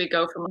actually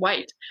go from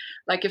weight.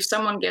 Like if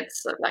someone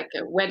gets a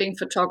wedding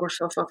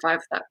photographer for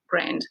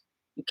 $5,000,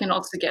 you can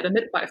also get a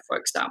midwife, for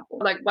example.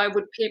 Why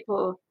would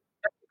people,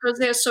 because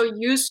they're so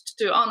used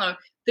to, oh no,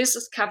 this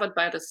is covered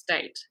by the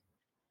state.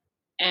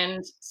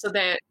 And so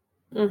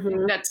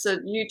that's a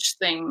huge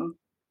thing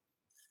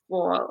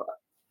for,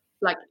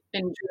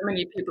 in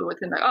Germany, people would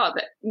think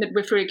that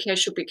midwifery care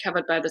should be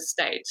covered by the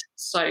state.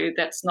 So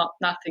that's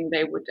nothing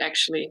they would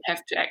actually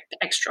have to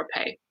extra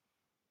pay.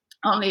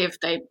 Only if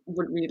they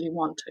would really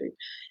want to.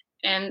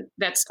 And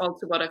that's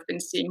also what I've been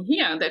seeing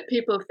here, that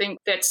people think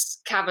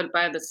that's covered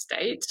by the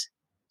state.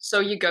 So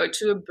you go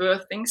to a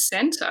birthing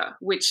center,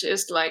 which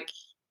is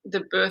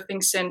the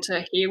birthing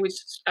center here, which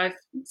I've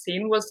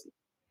seen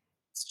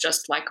it's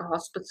just like a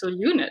hospital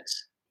unit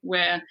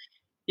where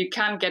you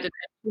can't get an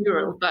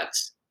epidural,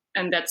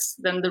 and that's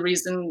then the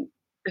reason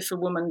if a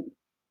woman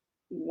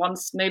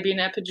wants maybe an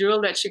epidural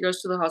that she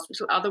goes to the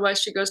hospital.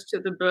 Otherwise, she goes to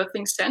the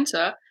birthing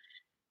center.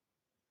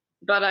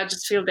 But I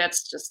just feel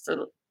that's just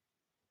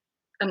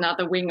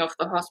another wing of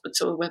the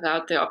hospital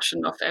without the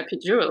option of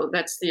epidural.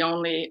 That's the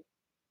only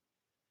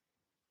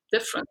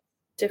difference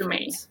to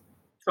me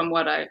from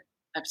what I've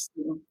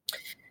seen.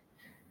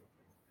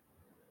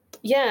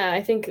 Yeah,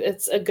 I think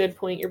it's a good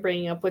point you're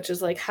bringing up, which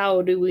is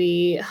how do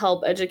we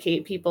help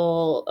educate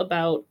people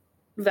about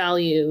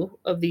value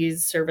of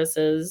these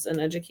services and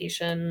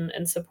education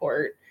and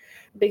support?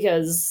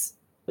 Because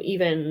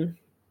even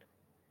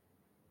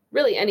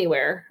really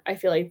anywhere, I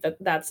feel like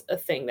that's a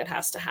thing that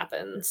has to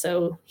happen.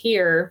 So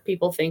here,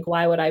 people think,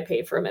 why would I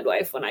pay for a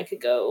midwife when I could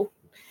go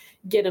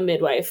get a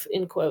midwife,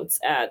 in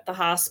quotes, at the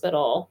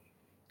hospital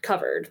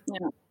covered,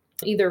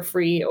 either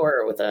free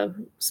or with a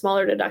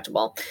smaller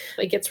deductible?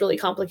 It gets really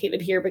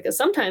complicated here because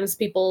sometimes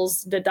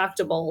people's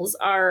deductibles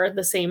are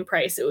the same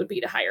price it would be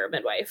to hire a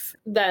midwife.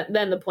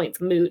 Then the point's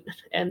moot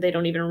and they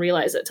don't even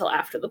realize it till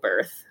after the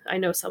birth. I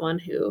know someone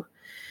who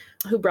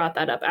brought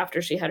that up after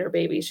she had her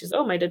baby. She's,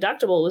 my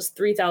deductible was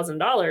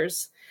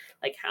 $3,000.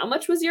 How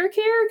much was your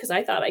care? Because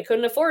I thought I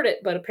couldn't afford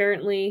it, but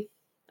apparently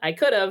I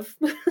could have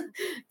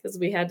because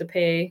we had to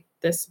pay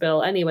this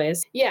bill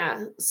anyways.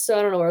 Yeah. So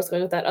I don't know where I was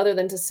going with that other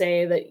than to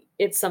say that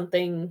it's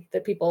something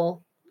that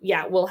people,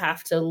 will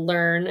have to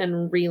learn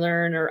and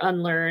relearn or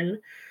unlearn.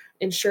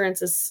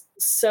 Insurance is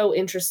so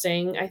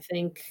interesting. I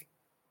think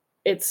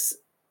it's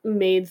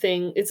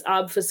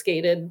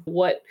obfuscated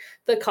what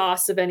the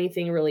cost of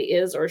anything really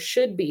is or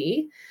should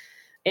be,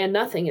 and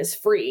nothing is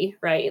free,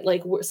 right?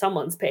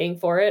 Someone's paying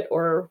for it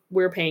or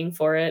we're paying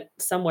for it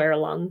somewhere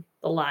along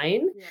the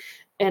line.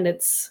 And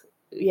it's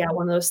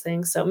one of those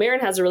things. So Maren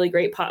has a really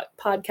great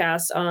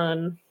podcast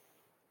on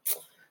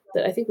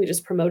that I think we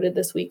just promoted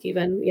this week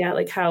even.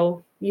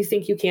 How you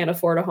think you can't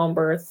afford a home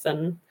birth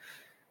and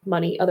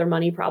other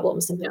money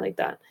problems, something like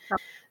that.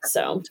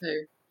 So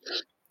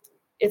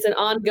it's an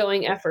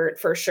ongoing effort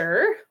for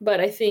sure, but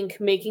I think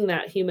making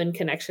that human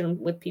connection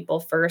with people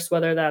first,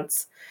 whether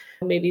that's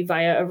maybe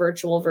via a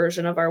virtual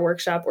version of our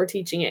workshop or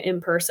teaching it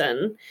in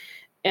person,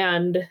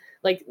 and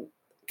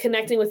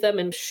connecting with them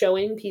and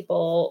showing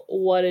people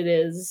what it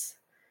is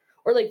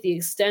or the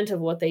extent of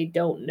what they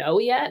don't know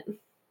yet,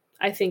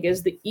 I think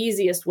is the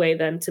easiest way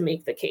then to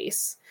make the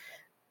case.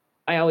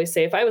 I always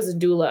say if I was a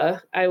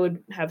doula, I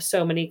would have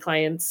so many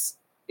clients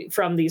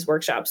from these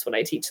workshops when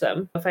I teach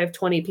them. If I have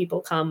 20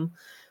 people come,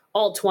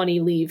 all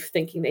 20 leave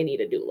thinking they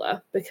need a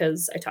doula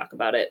because I talk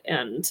about it,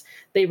 and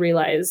they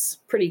realize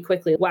pretty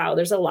quickly, wow,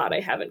 there's a lot I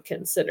haven't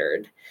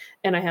considered,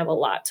 and I have a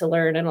lot to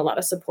learn and a lot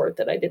of support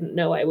that I didn't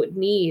know I would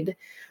need.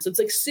 So it's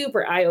like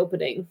super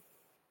eye-opening.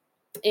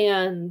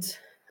 And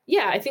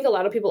yeah, I think a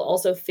lot of people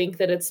also think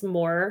that it's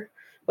more,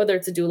 whether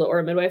it's a doula or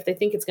a midwife, they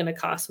think it's going to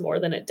cost more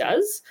than it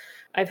does.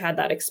 I've had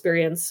that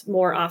experience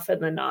more often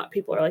than not.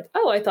 People are like,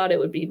 oh, I thought it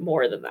would be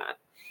more than that.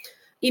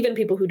 Even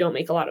people who don't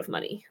make a lot of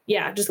money.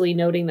 Yeah, just really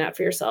noting that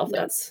for yourself.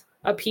 Yeah. That's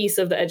a piece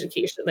of the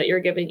education that you're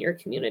giving your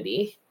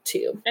community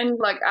too. And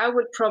like, I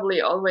would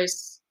probably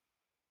always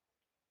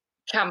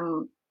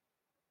come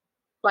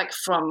like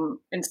from,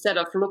 instead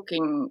of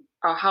looking,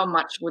 oh, how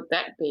much would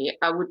that be?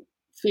 I would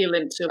feel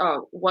into,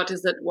 oh, what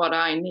is it, what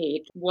I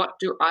need? What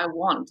do I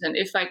want? And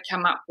if I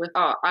come up with,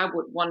 oh, I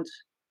would want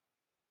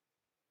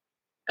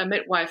a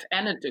midwife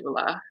and a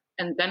doula,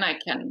 and then I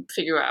can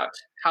figure out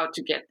how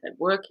to get that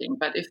working.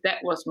 But if that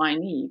was my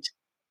need,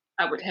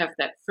 I would have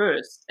that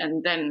first,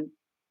 and then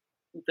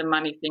the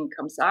money thing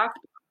comes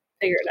after.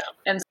 Figure it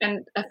out.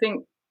 And I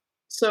think,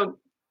 so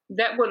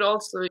that would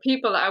also,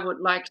 people I would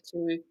like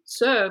to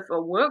serve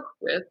or work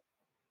with,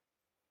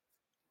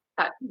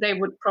 they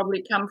would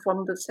probably come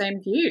from the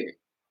same view,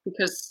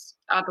 because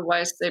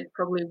otherwise they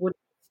probably wouldn't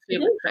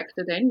feel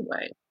attracted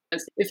anyway.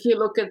 If you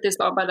look at this,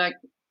 oh, but I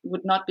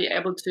would not be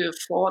able to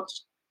afford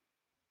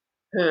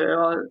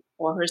her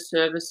or her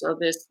service or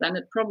this, then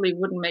it probably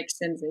wouldn't make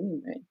sense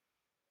anyway.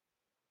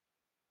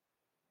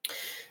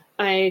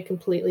 I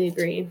completely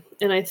agree.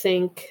 And I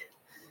think,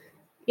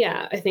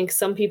 I think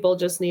some people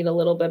just need a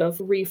little bit of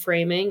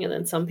reframing, and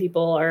then some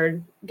people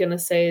are going to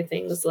say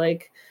things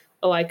like,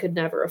 oh, I could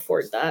never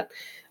afford that.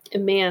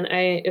 And man,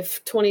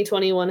 if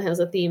 2021 has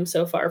a theme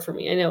so far for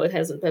me, I know it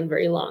hasn't been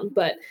very long,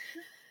 but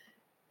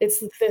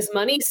it's this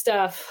money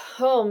stuff.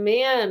 Oh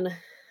man,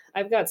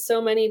 I've got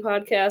so many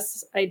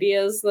podcast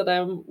ideas that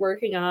I'm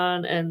working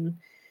on and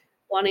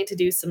wanting to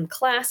do some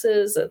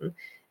classes, and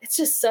it's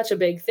just such a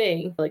big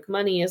thing. Like,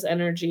 money is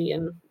energy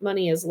and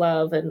money is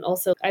love. And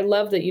also, I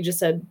love that you just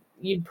said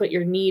you'd put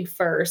your need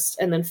first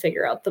and then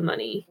figure out the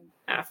money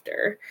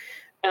after.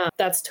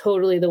 That's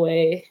totally the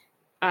way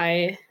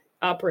I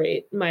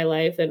operate my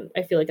life, and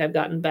I feel like I've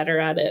gotten better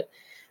at it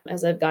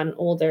as I've gotten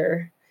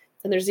older.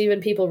 And there's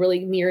even people really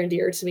near and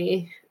dear to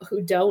me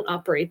who don't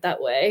operate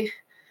that way,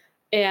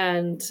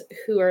 and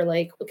who are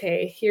like,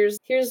 okay, here's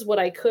what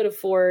I could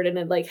afford, and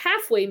it like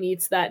halfway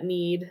meets that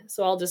need,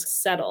 so I'll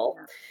just settle.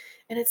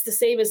 And it's the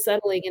same as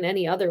settling in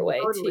any other way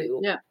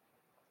too.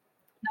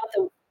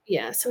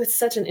 So it's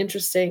such an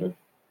interesting,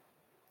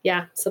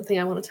 something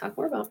I want to talk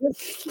more about.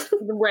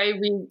 The way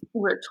we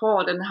were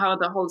taught and how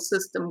the whole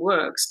system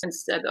works,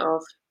 instead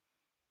of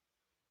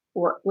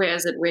where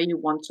is it where you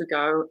want to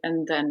go,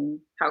 and then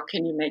how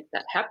can you make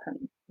that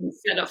happen?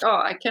 Instead of,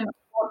 oh, I can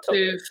afford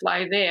to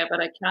fly there,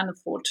 but I can't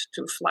afford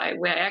to fly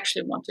where I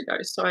actually want to go,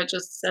 so I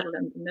just settle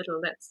in the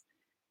middle. That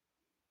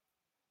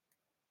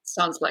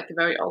sounds like a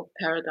very old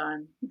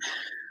paradigm.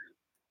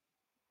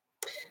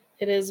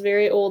 It is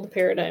very old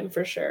paradigm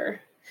for sure.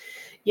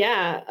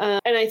 And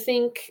I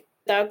think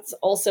that's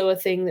also a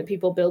thing that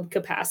people build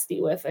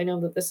capacity with. I know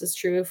that this is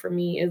true for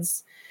me.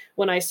 Is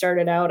when I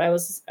started out,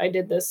 I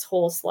did this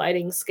whole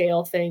sliding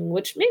scale thing,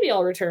 which maybe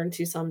I'll return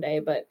to someday,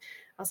 but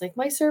I was like,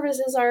 my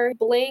services are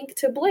blank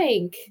to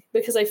blank,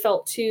 because I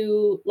felt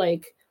too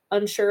like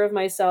unsure of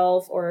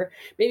myself, or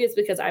maybe it's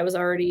because I was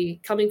already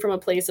coming from a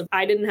place of,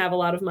 I didn't have a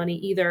lot of money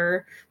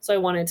either. So I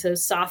wanted to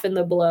soften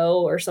the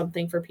blow or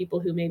something for people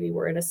who maybe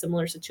were in a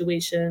similar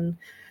situation.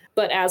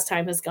 But as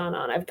time has gone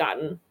on, I've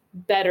gotten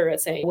better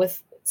at saying,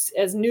 with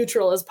as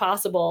neutral as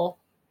possible,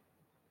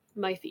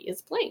 my fee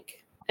is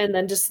blank. And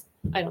then just,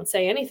 I don't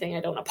say anything. I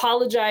don't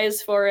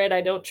apologize for it.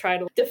 I don't try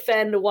to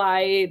defend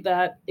why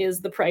that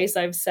is the price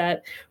I've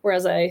set.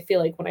 Whereas I feel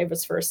like when I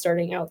was first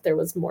starting out, there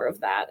was more of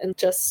that. And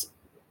just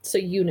so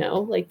you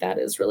know, like, that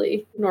is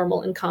really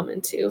normal and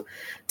common too,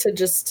 to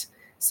just,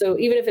 so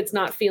even if it's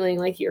not feeling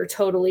like you're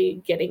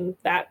totally getting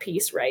that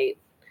piece right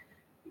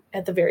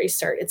at the very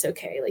start, it's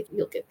okay. Like,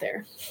 you'll get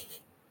there.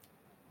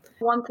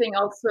 One thing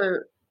also,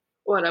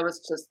 what I was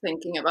just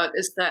thinking about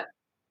is that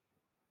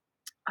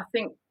I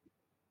think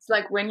it's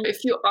like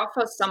if you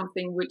offer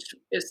something which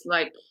is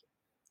like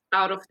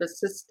out of the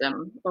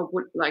system, or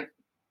would like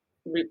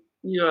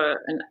you're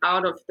an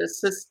out of the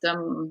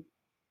system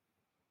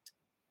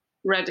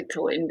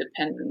radical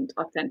independent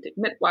authentic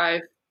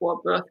midwife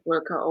or birth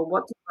worker or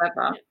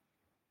whatever,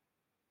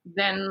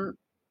 then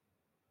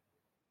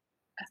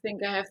I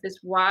think I have this,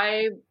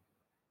 why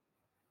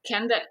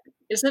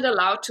is it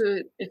allowed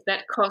to, if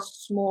that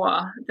costs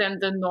more than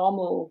the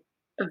normal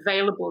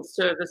available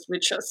service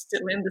which are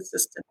still in the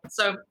system?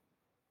 So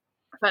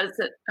but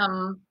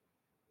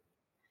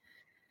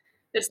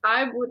if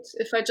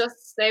I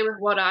just stay with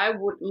what I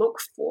would look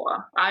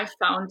for, I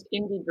found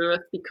Indie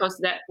Birth because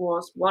that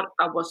was what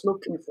I was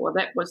looking for.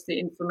 That was the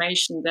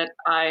information that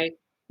I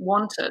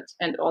wanted,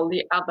 and all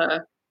the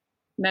other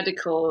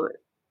medical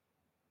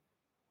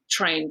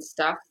trained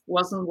stuff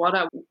was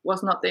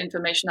not the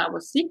information I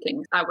was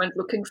seeking. I went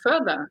looking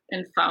further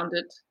and found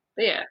it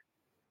there.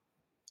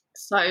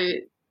 So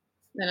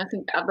then I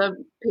think other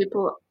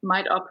people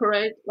might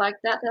operate like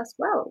that as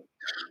well.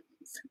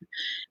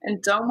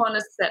 And don't want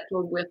to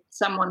settle with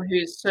someone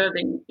who's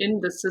serving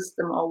in the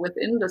system or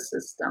within the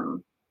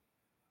system.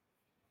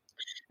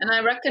 And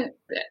I reckon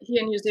that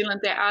here in New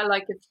Zealand, there are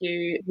like a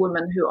few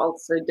women who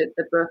also did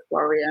the birth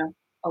warrior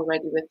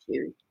already with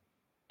you.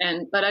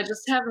 But I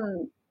just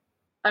haven't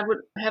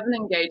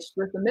engaged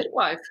with a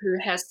midwife who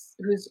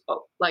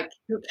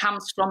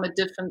comes from a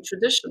different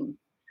tradition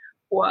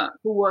or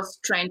who was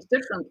trained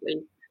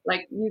differently.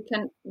 Like you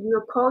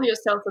call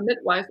yourself a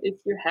midwife if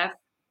you have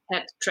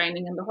had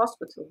training in the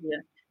hospital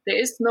here. There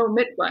is no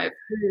midwife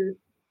who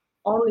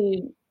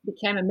only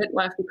became a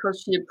midwife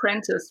because she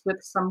apprenticed with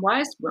some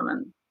wise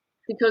women.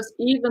 Because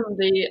even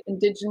the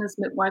indigenous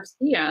midwives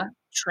here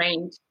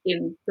trained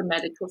in the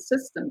medical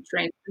system,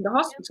 trained in the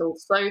hospital.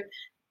 So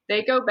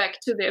they go back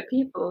to their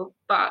people,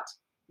 but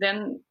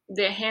then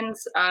their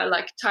hands are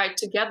like tied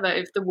together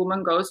if the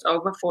woman goes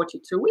over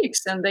 42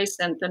 weeks and they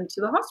send them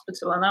to the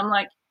hospital. And I'm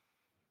like,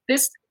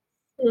 this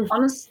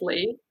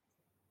honestly,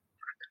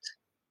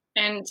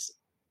 and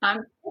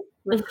I'm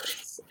with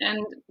this.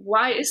 And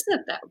why is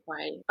it that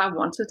way? I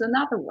want it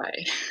another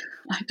way.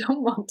 I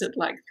don't want it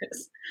like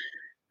this.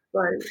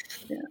 So,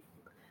 yeah.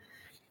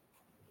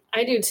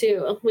 I do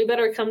too. We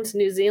better come to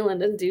New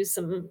Zealand and do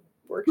some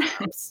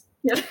workshops.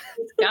 Yes,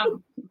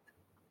 come.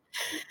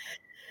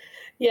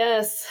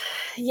 Yes.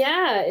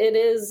 Yeah, it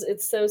is.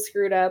 It's so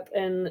screwed up.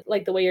 And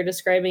like the way you're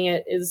describing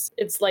it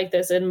it's like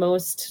this in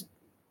most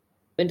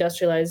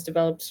industrialized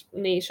developed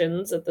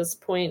nations at this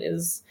point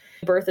is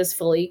birth is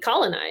fully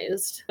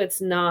colonized. It's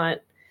not,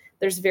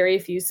 there's very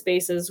few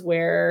spaces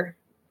where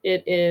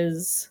it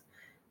is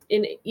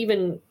in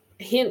even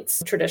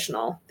hints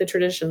traditional. The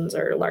traditions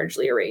are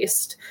largely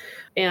erased.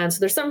 And so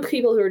there's some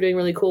people who are doing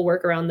really cool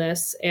work around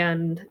this.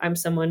 And I'm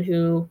someone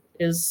who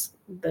is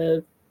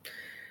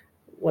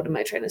what am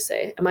I trying to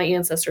say? My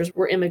ancestors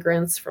were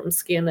immigrants from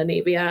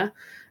Scandinavia,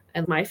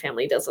 and my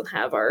family doesn't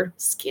have our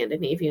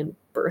Scandinavian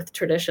birth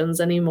traditions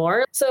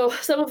anymore. So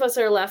some of us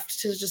are left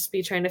to just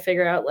be trying to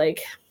figure out,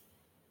 like,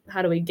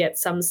 how do we get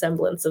some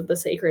semblance of the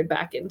sacred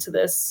back into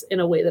this in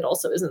a way that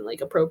also isn't like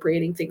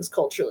appropriating things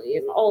culturally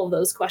and all of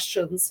those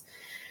questions.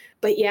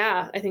 But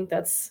yeah, I think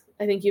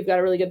you've got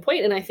a really good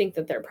point. And I think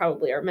that there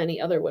probably are many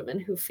other women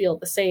who feel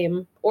the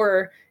same,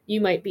 or you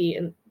might be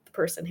the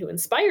person who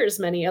inspires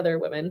many other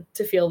women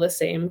to feel the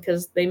same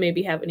because they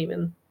maybe haven't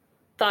even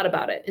thought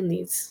about it in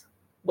these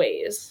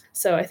ways.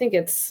 So I think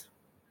it's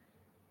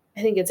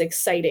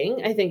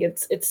exciting. I think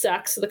it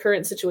sucks. The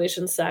current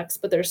situation sucks,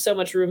 but there's so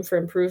much room for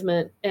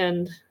improvement.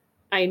 And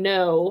I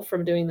know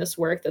from doing this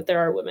work that there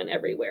are women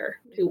everywhere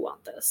who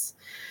want this.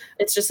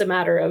 It's just a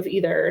matter of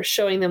either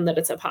showing them that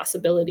it's a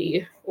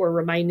possibility or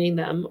reminding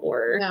them,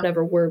 or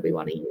whatever word we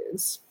want to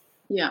use.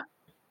 Yeah.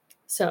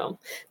 So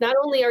not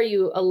only are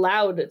you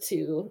allowed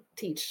to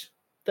teach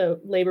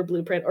the labor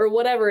blueprint or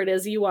whatever it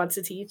is you want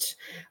to teach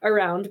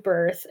around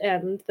birth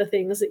and the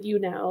things that you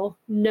now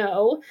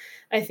know,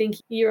 I think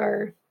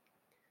you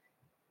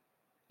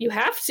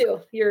have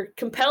to, you're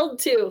compelled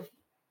to,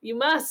 you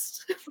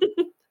must.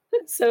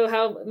 So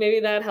how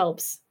maybe that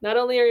helps. Not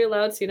only are you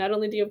allowed to, not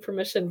only do you have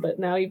permission, but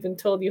now you've been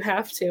told you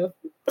have to.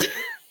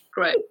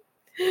 Great.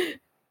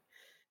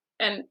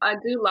 And I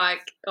do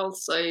like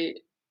also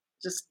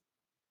just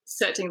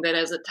setting that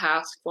as a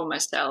task for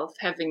myself,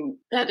 having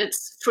that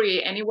it's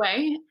free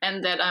anyway,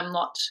 and that I'm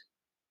not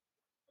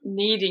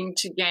needing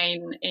to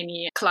gain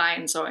any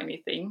clients or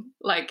anything,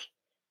 like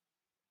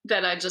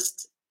that.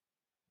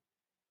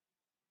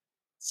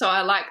 So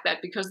I like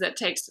that because that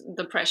takes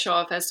the pressure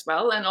off as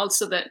well. And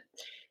also that,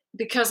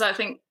 because I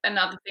think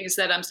another thing is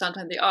that I'm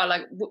sometimes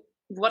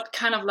what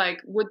kind of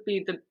like would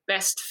be the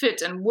best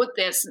fit, and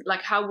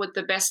how would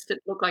the best fit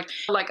look like?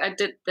 Like I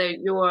did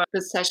the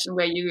session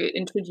where you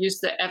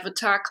introduced the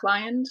avatar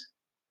client,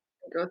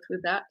 go through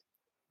that.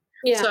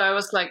 Yeah. So I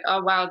was like,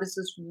 oh wow, this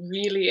is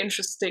really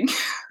interesting.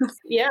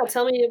 Yeah,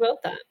 tell me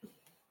about that.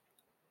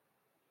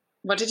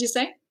 What did you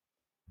say?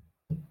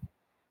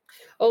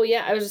 Oh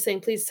yeah, I was just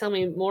saying, please tell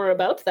me more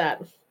about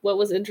that. What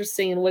was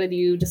interesting and what did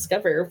you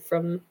discover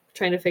from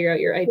trying to figure out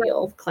your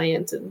ideal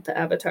client and the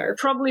avatar?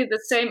 Probably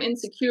the same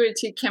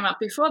insecurity came up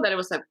before that. It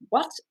was like,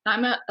 what?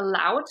 I'm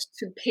allowed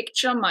to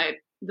picture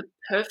the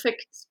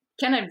perfect,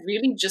 can I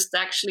really just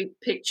actually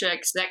picture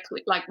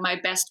exactly like my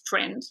best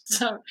friend?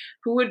 So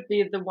who would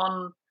be the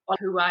one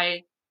who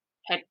I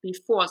had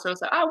before? So I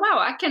was like, oh wow,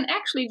 I can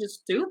actually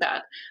just do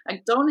that. I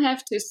don't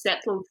have to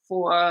settle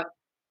for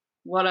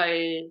what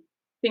I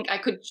think. I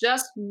could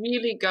just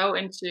really go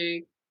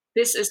into,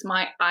 this is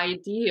my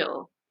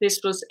ideal. This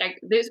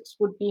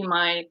would be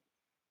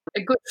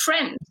a good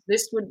friend.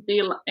 This would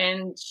be,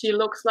 and she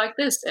looks like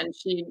this, and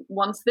she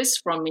wants this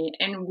from me,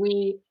 and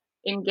we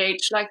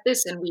engage like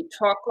this, and we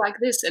talk like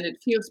this, and it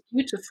feels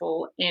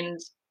beautiful, and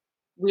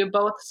we're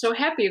both so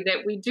happy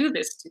that we do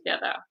this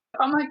together.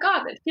 Oh my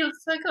God, it feels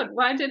so good.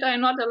 Why did I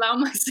not allow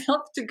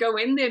myself to go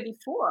in there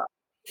before?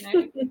 You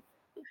know?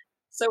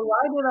 So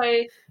why did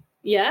I?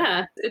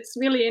 Yeah. It's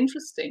really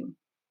interesting.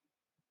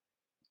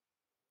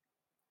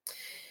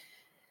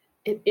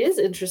 It is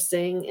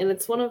interesting. And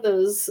it's one of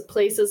those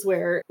places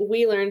where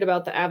we learned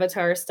about the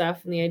avatar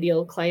stuff and the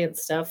ideal client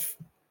stuff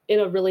in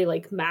a really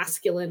like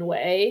masculine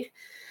way.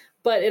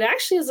 But it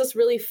actually is this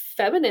really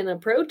feminine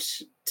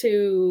approach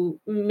to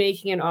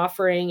making an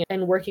offering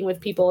and working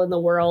with people in the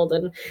world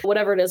and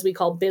whatever it is we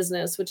call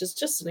business, which is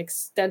just an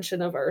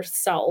extension of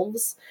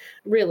ourselves,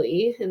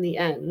 really, in the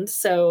end.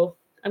 So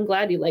I'm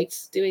glad you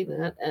liked doing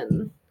that.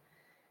 And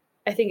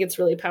I think it's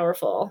really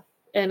powerful.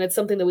 And it's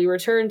something that we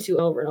return to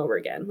over and over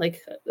again.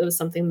 Like it was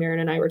something Maren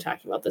and I were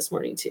talking about this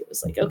morning too. It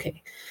was like,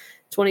 okay,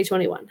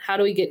 2021, how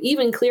do we get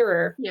even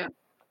clearer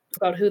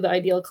about who the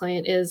ideal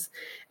client is?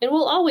 And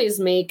we'll always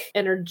make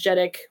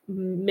energetic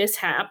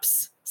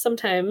mishaps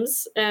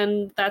sometimes,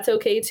 and that's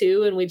okay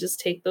too. And we just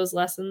take those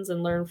lessons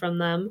and learn from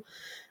them.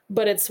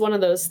 But it's one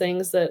of those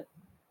things that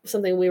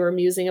something we were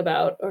musing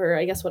about, or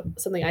I guess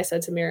something I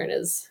said to Maren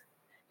is,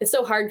 it's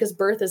so hard because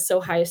birth is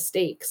so high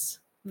stakes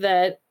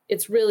that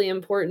it's really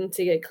important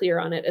to get clear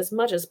on it as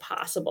much as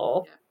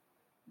possible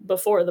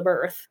before the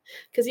birth,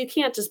 because you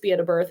can't just be at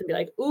a birth and be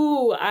like,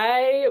 ooh,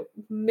 I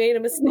made a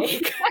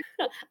mistake.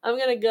 I'm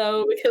gonna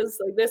go because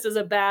like this is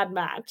a bad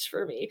match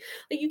for me.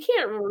 Like you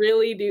can't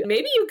really do,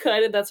 maybe you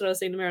could, and that's what I was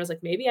saying to Mary. I was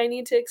like, maybe I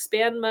need to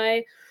expand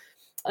my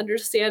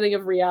understanding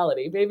of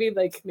reality. Maybe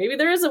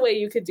there is a way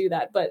you could do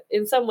that, but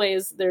in some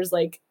ways there's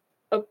like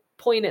a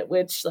point at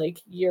which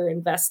like you're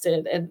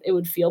invested and it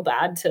would feel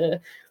bad to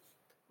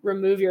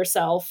remove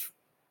yourself.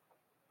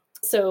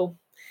 So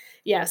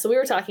we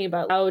were talking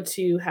about how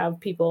to have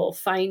people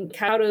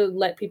how to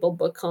let people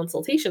book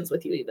consultations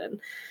with you even.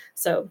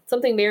 So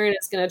something Maren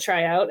is going to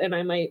try out, and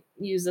I might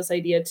use this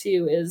idea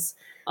too, is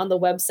on the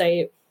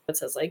website, it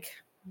says like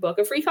book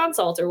a free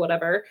consult or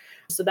whatever.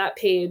 So that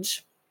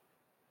page,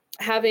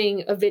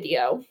 having a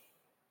video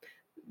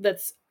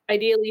that's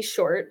ideally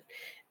short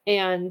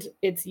and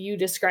it's you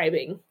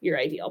describing your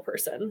ideal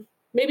person.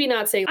 Maybe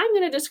not saying, I'm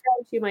going to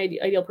describe to you my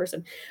ideal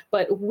person,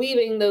 but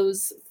weaving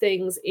those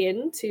things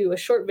into a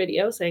short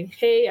video saying,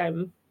 hey,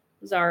 I'm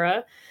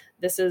Zara.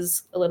 This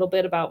is a little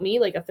bit about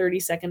me, like a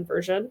 30-second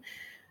version.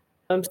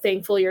 I'm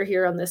thankful you're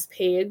here on this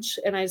page.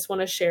 And I just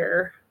want to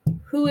share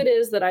who it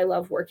is that I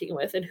love working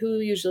with and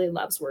who usually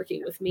loves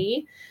working with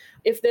me.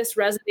 If this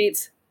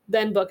resonates,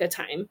 then book a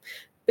time.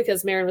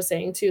 Because Maren was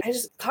saying too,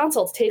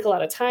 consults take a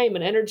lot of time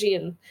and energy,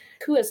 and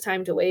who has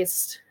time to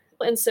waste?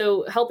 And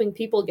so helping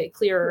people get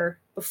clearer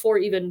before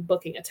even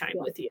booking a time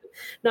with you,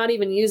 not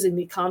even using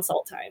the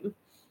consult time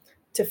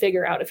to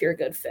figure out if you're a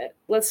good fit.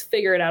 Let's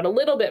figure it out a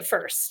little bit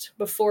first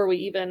before we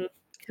even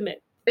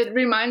commit. It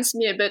reminds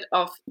me a bit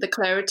of the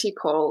clarity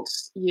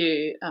calls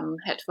you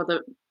had for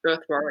the Birth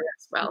Warrior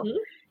as well. Mm-hmm.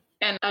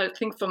 And I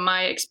think from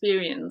my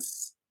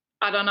experience,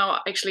 I don't know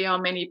actually how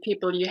many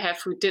people you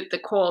have who did the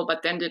call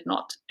but then did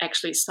not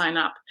actually sign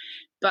up.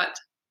 But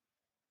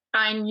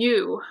I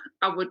knew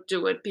I would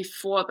do it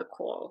before the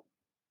call.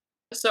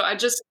 So I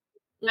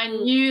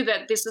knew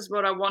that this is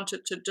what I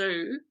wanted to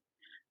do.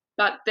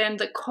 But then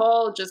the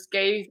call just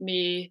gave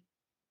me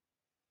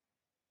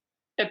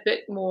a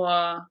bit more,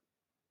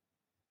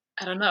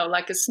 I don't know,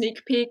 like a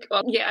sneak peek.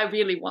 Or, I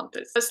really want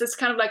this. It's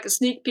kind of like a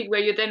sneak peek where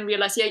you then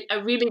realize, I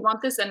really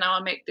want this, and now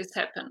I'll make this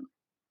happen.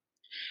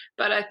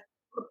 But I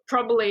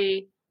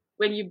probably,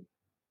 when you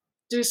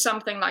do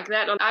something like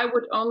that, I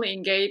would only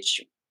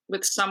engage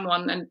with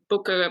someone and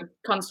book a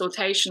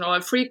consultation or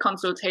a free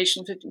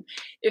consultation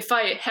if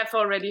I have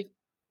already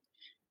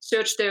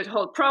searched their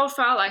whole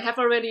profile, I have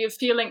already a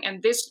feeling,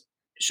 and this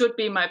should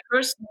be my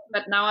person.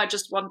 But now I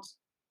just want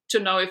to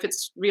know if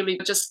it's really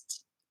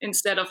just,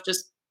 instead of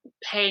just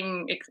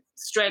paying it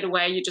straight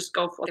away, you just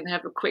go for it and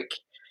have a quick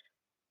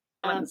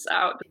ones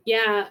out.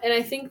 Yeah, and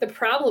I think the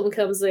problem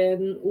comes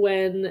in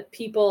when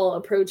people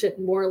approach it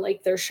more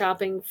like they're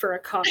shopping for a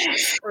car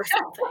or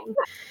something.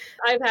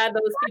 I've had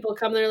those people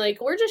come, they're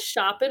like, we're just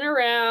shopping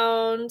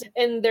around,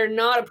 and they're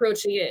not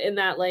approaching it in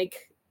that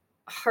like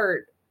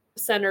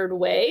heart-centered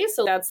way.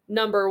 So that's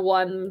number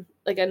one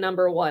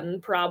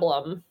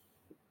problem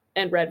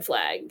and red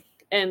flag.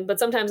 But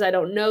sometimes I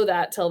don't know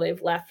that till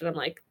they've left, and I'm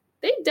like,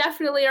 they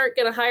definitely aren't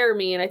going to hire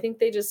me, and I think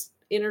they just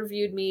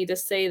interviewed me to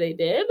say they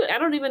did. I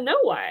don't even know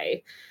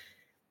why.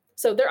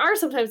 So there are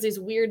sometimes these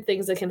weird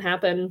things that can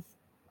happen,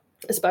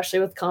 especially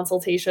with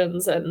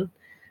consultations, and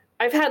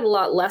I've had a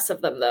lot less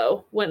of them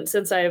though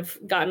since I've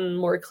gotten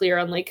more clear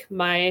on like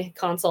my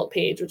consult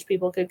page, which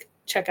people could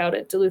check out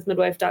at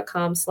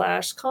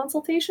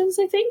duluthmidwife.com/consultations,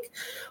 I think,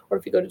 or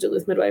if you go to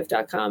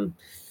duluthmidwife.com,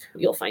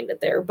 you'll find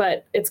it there.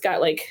 But it's got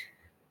like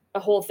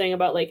a whole thing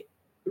about like,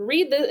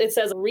 it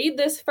says read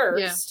this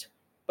first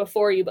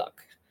before you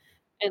book.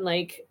 And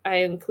like I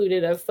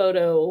included a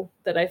photo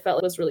that I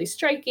felt was really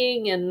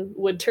striking and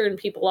would turn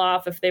people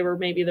off if they were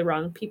maybe the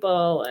wrong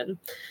people. And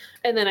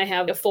then I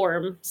have a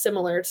form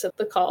similar to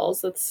the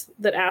calls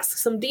that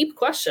asks some deep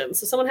questions.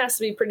 So someone has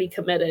to be pretty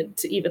committed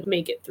to even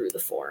make it through the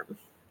form.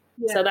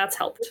 Yeah. So that's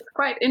helped. It's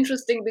quite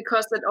interesting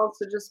because that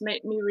also just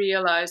made me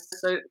realize,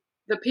 so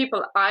the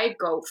people I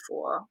go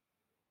for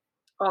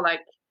are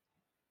like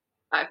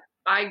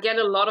I get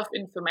a lot of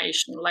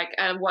information. Like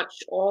I watch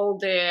all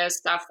their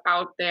stuff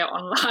out there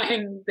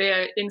online,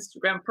 their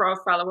Instagram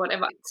profile or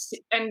whatever,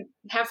 and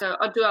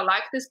or do I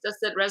like this? Does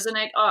that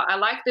resonate? Oh, I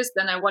like this.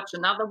 Then I watch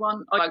another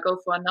one. Or I go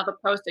for another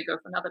post. I go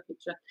for another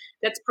picture.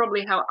 That's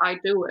probably how I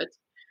do it.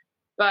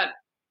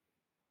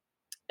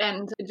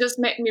 And it just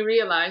made me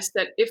realize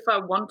that if I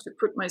want to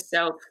put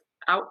myself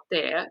out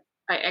there,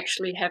 I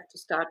actually have to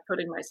start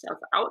putting myself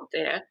out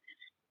there,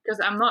 because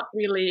I'm not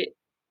really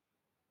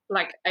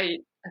like, I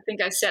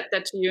think I said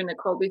that to you,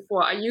 Nicole,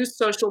 before. I use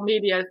social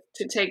media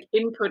to take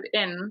input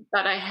in,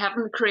 but I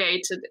haven't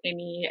created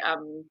any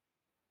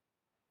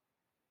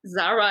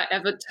Zara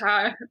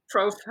avatar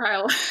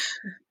profile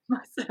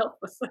myself.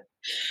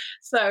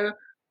 So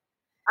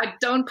I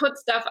don't put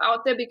stuff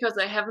out there because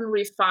I haven't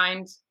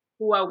refined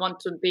who I want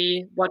to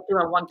be. What do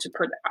I want to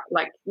put,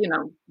 like,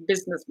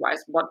 business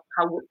wise,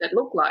 how would that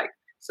look like?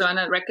 So, and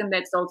I reckon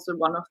that's also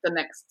one of the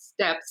next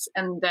steps.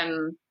 And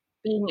then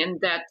being in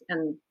that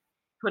and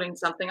putting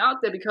something out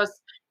there,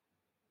 because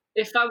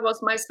if I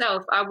was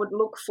myself, I would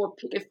look for,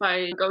 if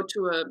I go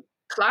to a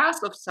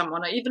class of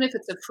someone, or even if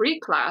it's a free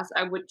class,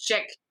 I would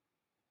check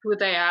who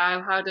they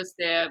are, how does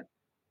their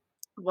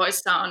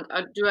voice sound,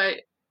 or do I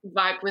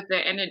vibe with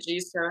their energy?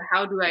 So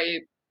how do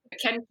I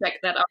can check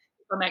that out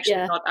if I'm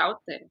actually not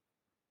out there?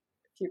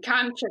 If you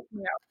can't check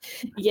me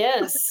out.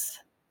 Yes.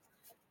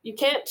 You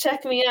can't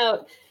check me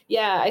out.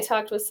 Yeah, I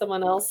talked with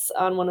someone else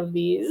on one of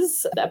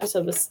these. The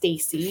episode with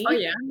Stacy. Oh,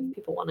 yeah. If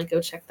people want to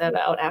go check that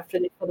out after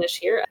they finish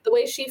here. The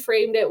way she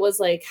framed it was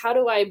like, how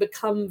do I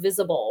become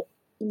visible?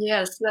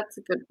 Yes, that's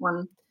a good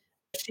one.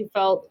 She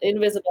felt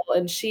invisible,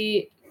 and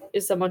she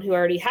is someone who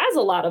already has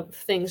a lot of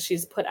things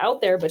she's put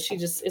out there, but she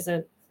just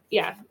isn't.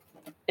 Yeah.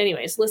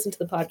 Anyways, listen to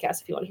the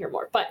podcast if you want to hear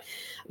more. But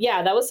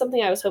yeah, that was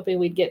something I was hoping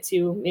we'd get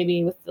to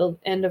maybe with the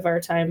end of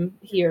our time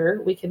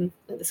here.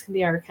 This can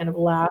be our kind of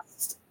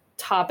last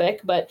topic,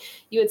 but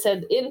you had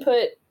said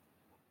input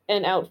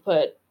and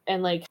output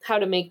and like how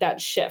to make that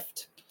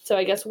shift. So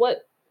I guess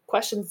what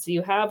questions do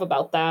you have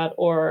about that,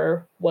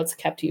 or what's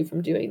kept you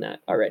from doing that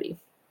already?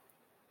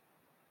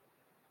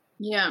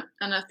 Yeah,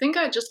 and I think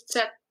I just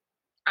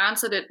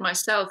answered it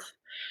myself,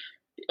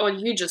 or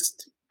you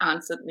just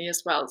answered me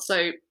as well.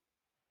 So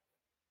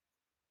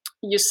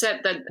you said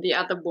that the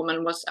other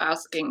woman was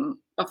asking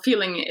or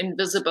feeling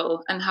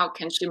invisible, and how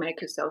can she make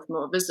herself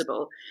more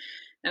visible?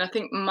 And I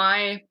think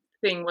my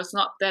thing was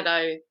not that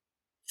I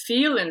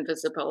feel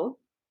invisible,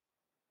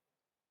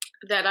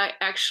 that I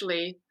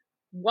actually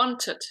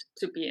wanted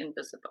to be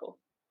invisible.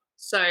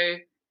 So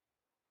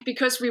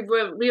because we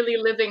were really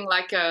living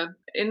like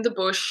in the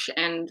bush,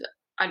 and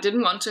I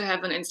didn't want to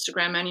have an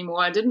Instagram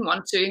anymore. I didn't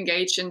want to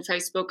engage in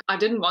Facebook. I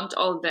didn't want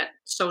all that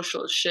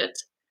social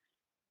shit.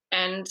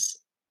 And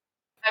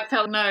I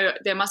felt, no,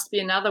 there must be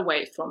another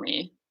way for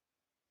me.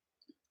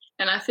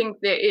 And I think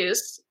there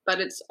is, but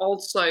it's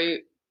also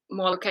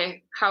more,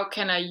 okay, how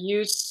can I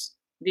use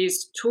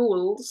these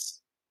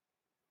tools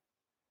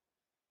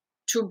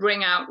to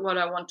bring out what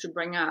I want to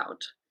bring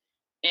out?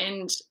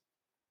 And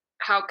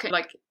how can,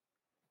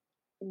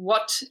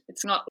 what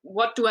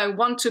do I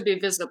want to be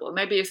visible?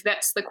 Maybe if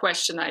that's the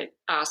question I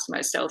ask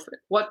myself,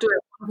 what do I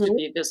want to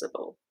be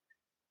visible,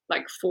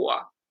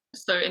 for?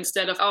 So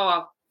instead of,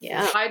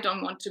 I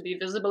don't want to be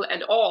visible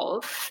at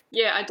all.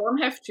 Yeah, I don't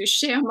have to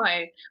share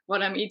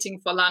what I'm eating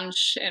for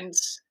lunch and,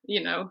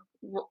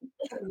 what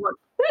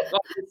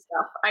all this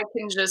stuff. I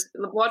can just,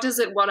 what is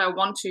it what I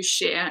want to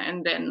share,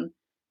 and then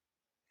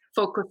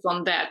focus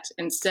on that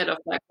instead of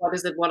what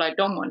is it what I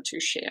don't want to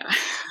share.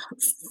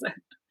 So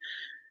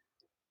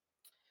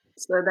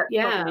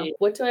that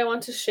what do I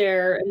want to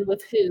share, and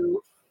with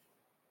who?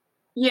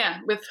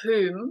 Yeah, with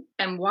whom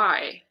and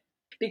why?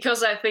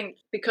 Because I think,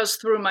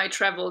 through my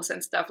travels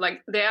and stuff,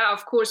 there are,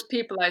 of course,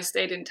 people I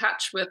stayed in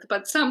touch with,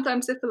 but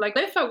sometimes if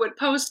I would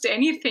post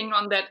anything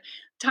on that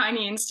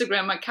tiny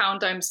Instagram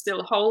account I'm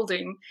still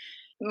holding,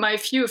 my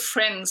few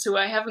friends who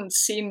I haven't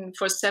seen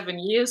for 7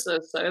 years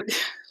or so,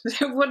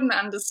 they wouldn't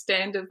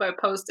understand if I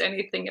post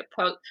anything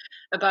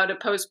about a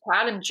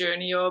postpartum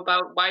journey or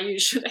about why you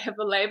should have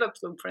a labor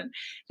blueprint.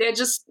 They're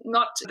just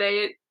not,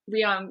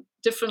 we are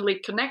differently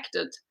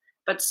connected.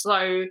 But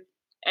so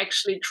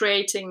actually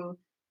creating,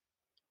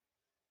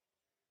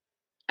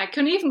 I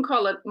can even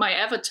call it my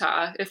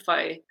avatar,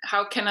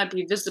 how can I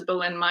be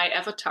visible in my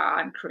avatar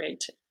I'm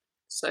creating?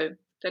 So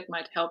that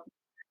might help.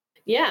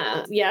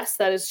 Yeah, yes,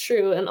 that is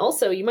true. And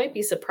also you might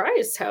be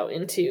surprised how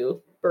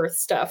into birth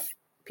stuff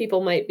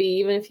people might be,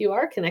 even if you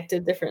are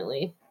connected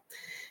differently,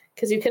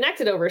 because you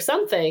connected over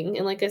something.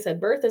 And like I said,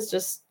 birth is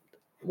just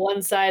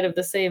one side of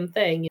the same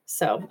thing.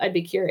 So I'd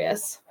be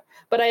curious.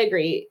 But I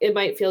agree, it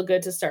might feel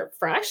good to start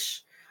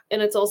fresh.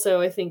 And it's also,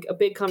 I think, a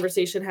big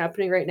conversation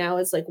happening right now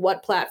is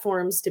what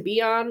platforms to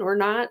be on or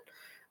not.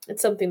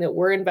 It's something that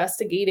we're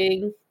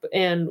investigating,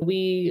 and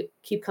we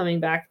keep coming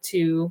back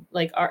to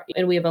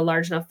and we have a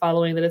large enough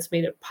following that it's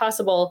made it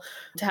possible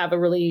to have a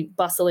really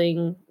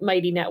bustling,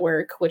 mighty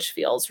network, which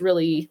feels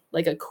really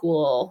like a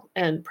cool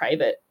and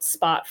private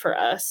spot for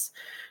us.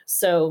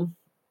 So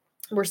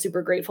we're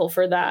super grateful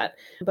for that.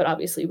 But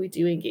obviously we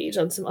do engage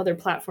on some other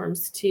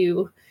platforms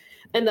too.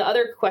 And the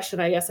other question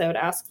I guess I would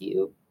ask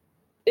you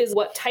is,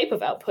 what type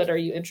of output are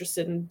you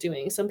interested in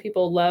doing? Some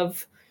people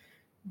love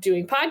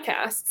doing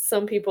podcasts.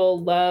 Some people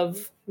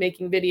love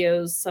making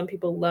videos. Some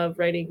people love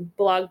writing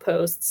blog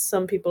posts.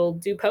 Some people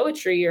do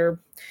poetry, or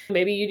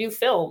maybe you do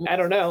film. I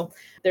don't know.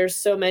 There's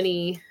so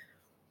many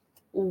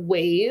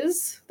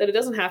ways that it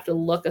doesn't have to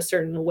look a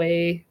certain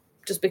way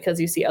just because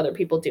you see other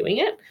people doing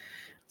it.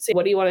 So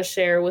what do you want to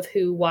share with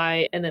who,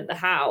 why, and then the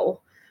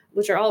how,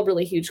 which are all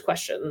really huge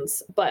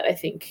questions, but I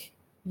think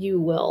you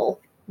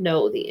will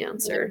know the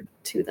answer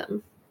to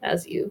them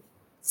as you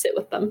sit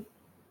with them.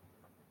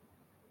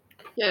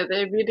 Yeah,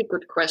 they're really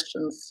good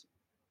questions.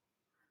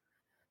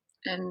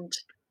 And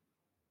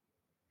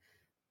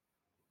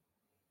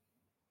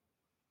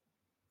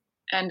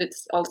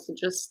it's also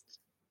just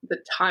the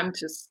time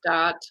to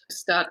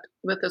start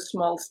with a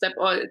small step,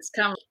 or it's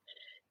kind of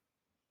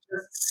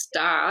just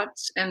start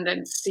and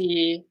then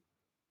see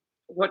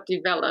what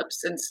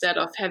develops, instead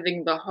of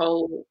having the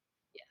whole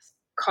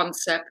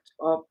concept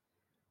or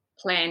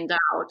planned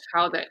out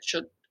how that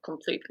should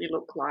completely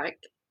look like.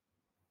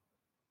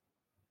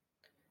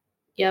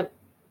 Yep.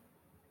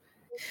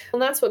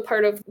 And that's what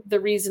part of the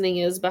reasoning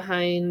is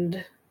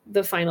behind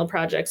the final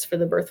projects for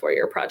the Birth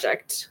Warrior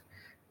Project.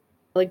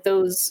 Like,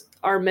 those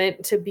are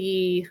meant to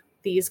be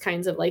these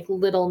kinds of like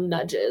little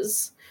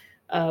nudges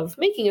of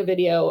making a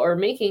video or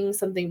making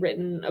something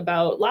written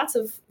about lots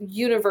of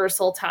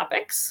universal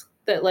topics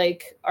that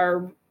like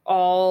are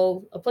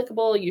all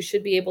applicable. You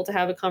should be able to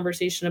have a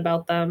conversation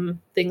about them.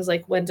 Things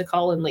like when to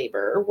call in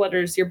labor, or what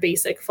is your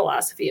basic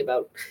philosophy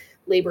about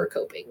labor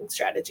coping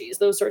strategies,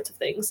 those sorts of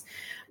things.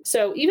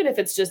 So even if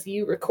it's just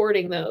you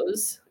recording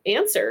those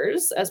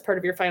answers as part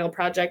of your final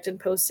project and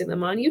posting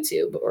them on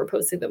YouTube or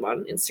posting them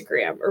on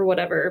Instagram or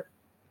whatever,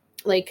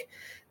 like,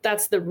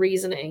 that's the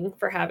reasoning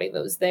for having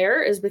those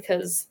there, is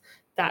because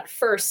that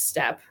first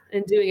step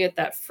and doing it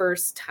that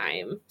first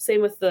time,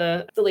 same with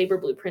the labor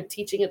blueprint,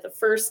 teaching it the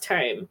first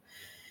time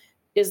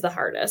is the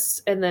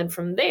hardest. And then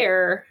from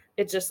there,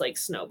 it just like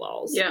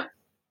snowballs. Yeah.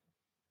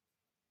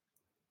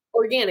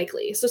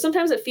 Organically. So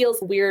sometimes it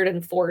feels weird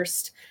and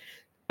forced.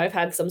 I've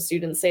had some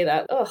students say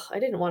that, oh, I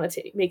didn't want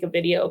to make a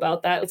video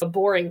about that. It's a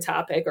boring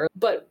topic.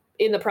 But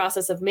in the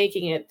process of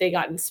making it, they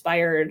got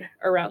inspired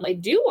around, I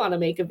do want to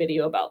make a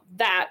video about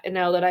that. And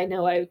now that I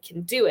know I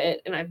can do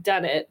it and I've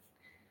done it,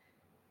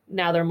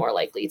 now they're more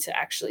likely to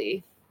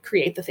actually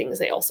create the things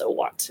they also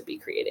want to be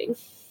creating.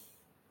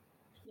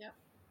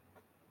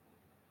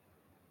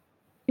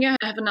 Yeah,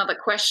 I have another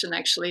question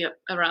actually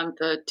around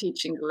the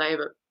teaching the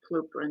labor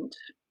blueprint.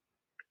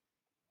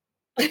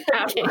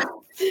 Okay.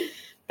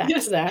 Back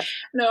to that.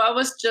 No, I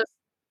was just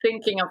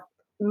thinking of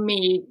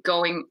me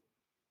going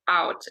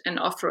out and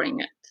offering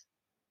it.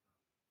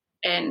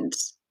 And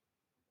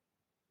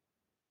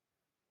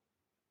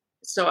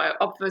so I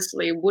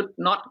obviously would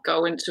not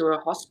go into a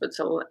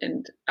hospital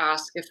and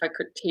ask if I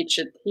could teach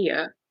it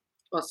here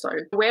or so.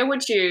 Where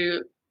would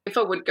you, if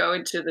I would go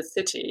into the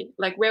city,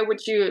 like where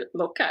would you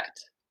look at?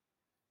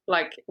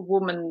 Like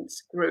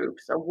women's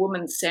groups or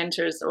women's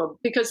centers, or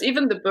because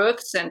even the birth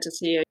centers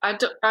here, I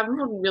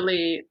wouldn't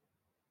really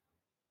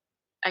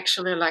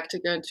actually like to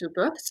go into a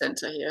birth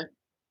center here.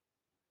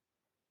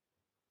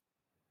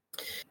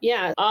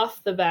 Yeah,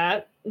 off the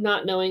bat,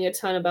 not knowing a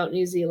ton about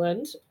New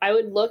Zealand, I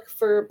would look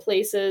for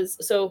places.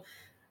 So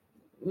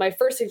my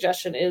first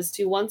suggestion is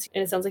to, once,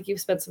 and it sounds like you've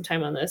spent some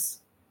time on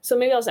this, so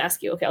maybe I'll just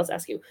ask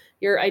you,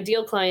 your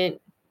ideal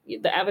client,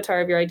 the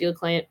avatar of your ideal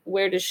client,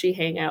 where does she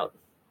hang out?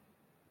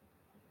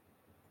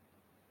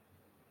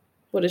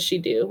 What does she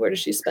do? Where does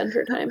she spend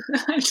her time?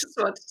 I just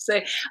want to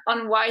say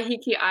on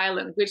Waiheke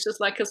Island, which is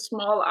like a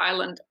small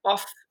island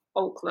off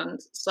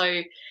Auckland.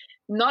 So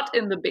not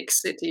in the big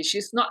city.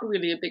 She's not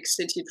really a big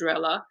city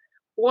dweller.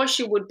 Or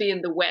she would be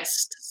in the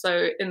west,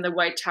 so in the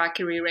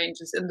Waitakere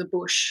Ranges, in the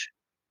bush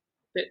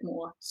a bit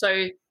more.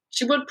 So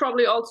she would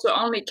probably also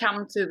only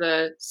come to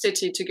the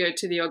city to go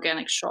to the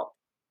organic shop.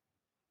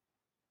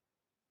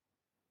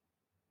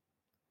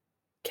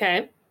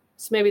 Okay.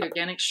 So maybe the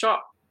organic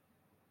shop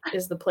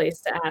is the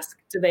place to ask.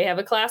 Do they have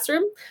a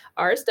classroom?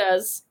 Ours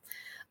does.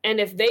 And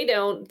if they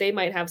don't, they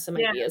might have some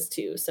ideas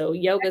too. So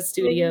yoga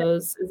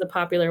studios is a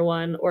popular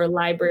one, or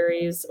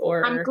libraries,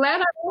 or... I'm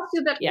glad I asked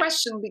you that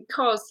question,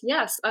 because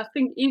yes, I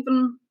think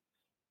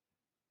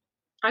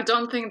I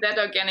don't think that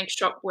organic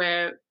shop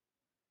where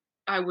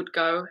I would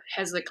go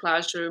has a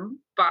classroom,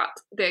 but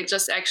they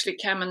just actually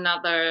came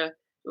another,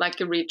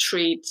 like a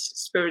retreat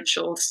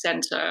spiritual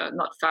center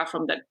not far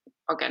from that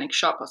organic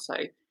shop or so,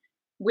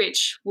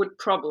 which would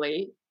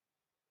probably,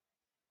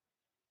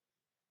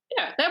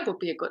 that would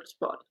be a good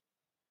spot.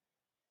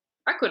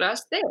 I could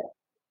ask there.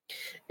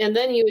 And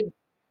then you would,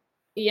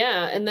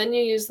 and then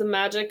you use the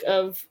magic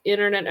of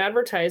internet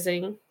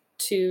advertising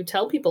to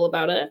tell people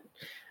about it,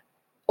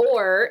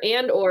 or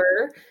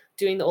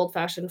doing the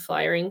old-fashioned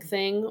flyering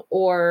thing,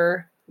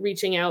 or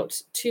reaching out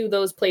to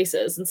those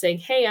places and saying,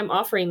 hey, I'm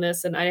offering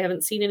this and I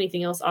haven't seen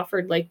anything else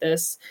offered like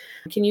this.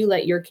 Can you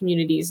let your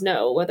communities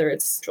know, whether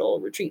it's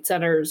retreat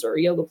centers or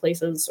yoga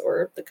places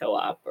or the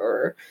co-op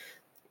or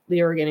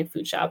the organic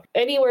food shop,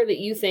 anywhere that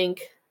you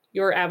think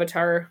your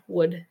avatar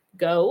would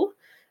go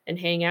and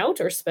hang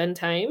out or spend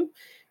time,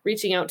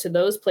 reaching out to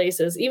those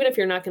places, even if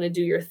you're not going to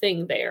do your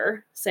thing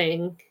there,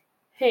 saying,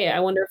 hey,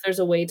 I wonder if there's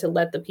a way to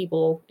let the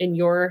people in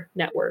your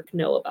network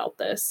know about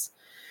this.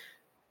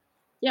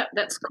 Yeah,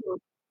 that's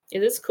cool.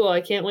 It is cool. I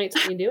can't wait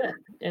till you do it.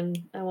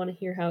 And I want to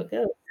hear how it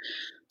goes.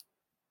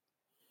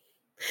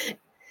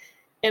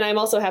 And I'm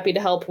also happy to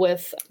help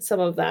with some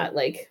of that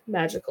like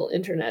magical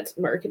internet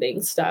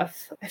marketing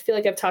stuff. I feel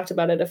like I've talked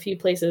about it a few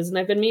places, and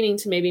I've been meaning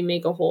to maybe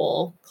make a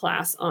whole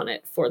class on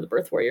it for the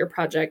Birth Warrior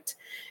Project.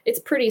 It's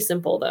pretty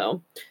simple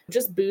though.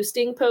 Just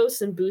boosting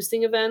posts and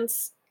boosting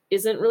events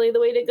isn't really the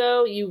way to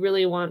go. You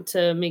really want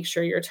to make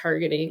sure you're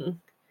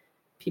targeting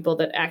people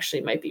that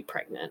actually might be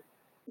pregnant.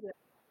 Yeah.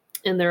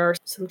 And there are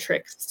some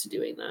tricks to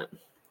doing that.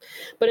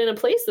 But in a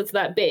place that's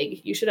that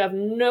big, you should have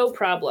no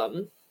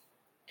problem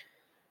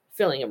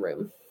filling a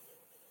room.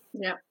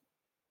 Yeah.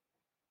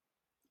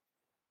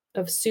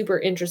 Of super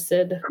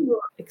interested,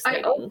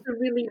 exciting. I also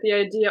really the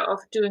idea of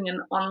doing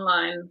an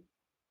online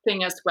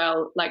thing as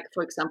well, like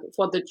for example,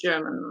 for the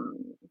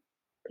German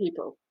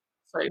people.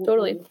 So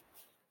totally.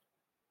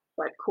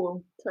 Quite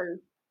cool too.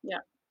 Yeah.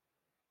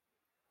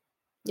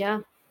 Yeah.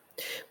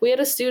 We had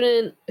a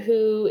student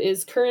who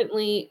is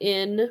currently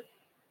in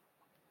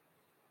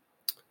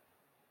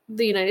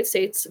the United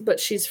States, but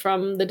she's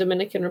from the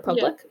Dominican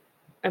Republic. Yeah.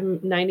 I'm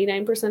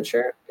 99%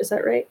 sure. Is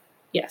that right?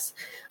 Yes.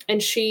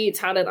 And she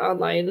taught an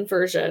online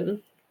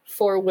version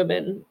for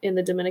women in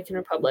the Dominican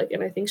Republic.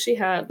 And I think she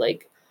had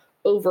like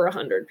over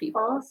 100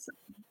 people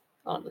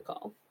on the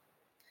call.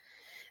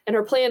 And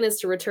her plan is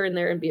to return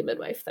there and be a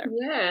midwife there.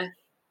 Yeah.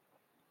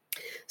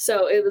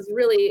 So it was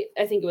really,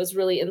 I think it was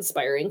really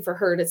inspiring for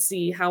her to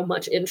see how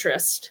much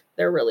interest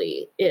there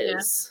really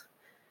is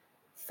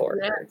for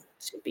her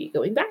to be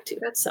going back to.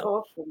 That's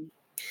awesome.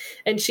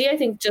 And she, I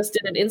think, just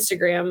did an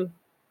Instagram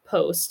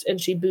post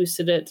and she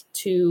boosted it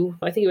to,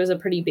 I think it was a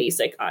pretty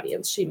basic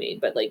audience she made,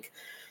 but like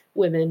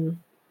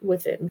women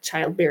within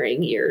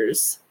childbearing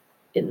years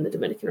in the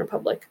Dominican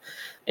Republic,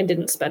 and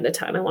didn't spend a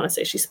ton. I want to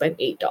say she spent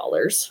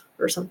 $8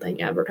 or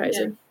something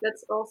advertising. Yeah,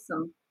 that's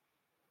awesome.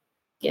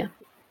 Yeah.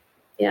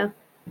 Yeah.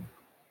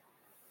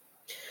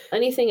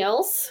 Anything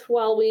else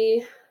while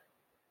we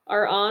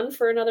are on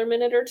for another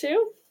minute or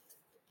two?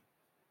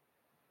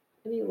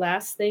 Any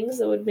last things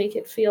that would make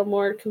it feel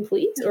more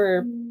complete?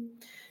 Or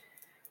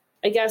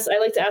I guess I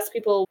like to ask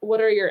people, what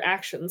are your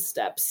action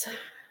steps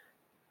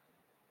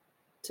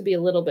to be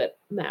a little bit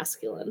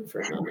masculine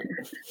for a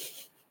moment?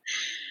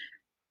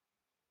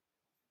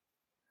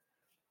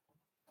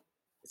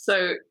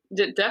 So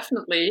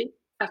definitely,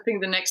 I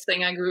think the next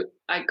thing I'm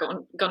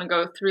gonna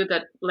go through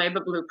that labor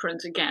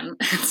blueprint again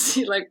and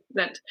see like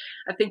that.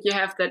 I think you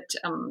have that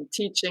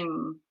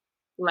teaching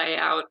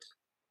layout,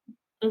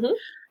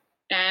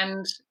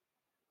 and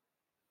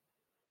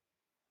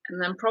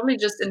then probably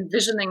just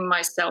envisioning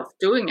myself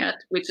doing it,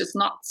 which is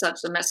not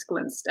such a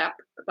masculine step,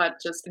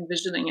 but just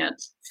envisioning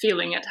it,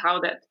 feeling it,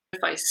 how that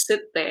if I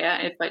sit there,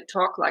 if I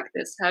talk like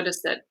this, how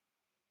does it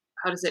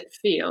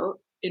feel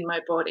in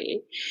my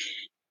body?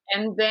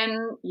 And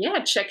then,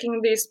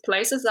 checking these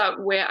places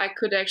out where I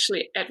could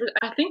actually, I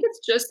think it's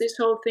just this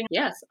whole thing.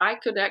 Yes, I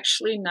could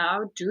actually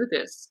now do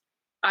this.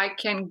 I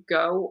can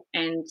go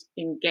and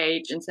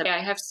engage and say,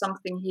 I have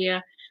something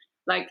here,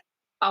 like,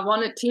 I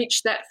want to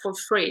teach that for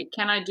free.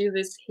 Can I do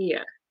this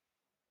here?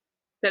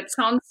 That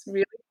sounds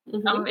really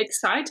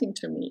exciting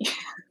to me.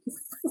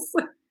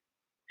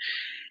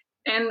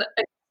 And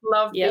I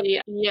love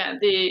the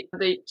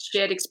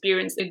shared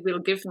experience it will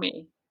give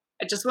me.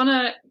 I just want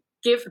to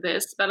give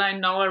this, but I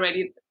know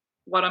already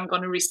what I'm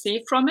going to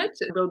receive from it.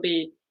 It will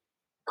be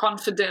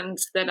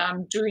confidence that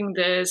I'm doing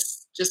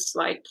this, just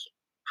like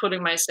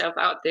putting myself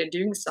out there,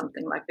 doing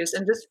something like this,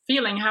 and just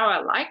feeling how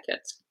I like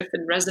it. If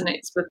it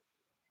resonates with me,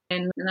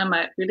 and I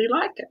might really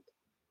like it.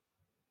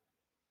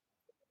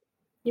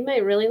 You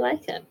might really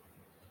like it.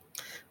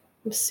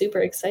 I'm super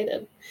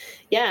excited.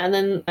 Yeah, and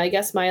then I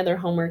guess my other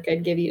homework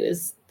I'd give you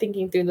is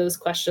thinking through those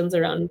questions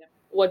around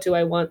what do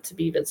I want to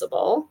be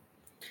visible?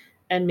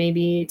 And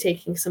maybe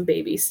taking some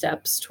baby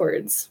steps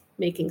towards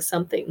making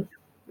something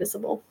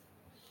visible.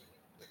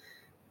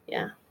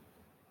 Yeah.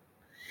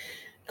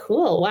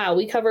 Cool. Wow.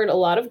 We covered a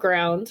lot of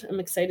ground. I'm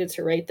excited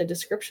to write the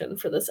description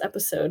for this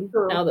episode.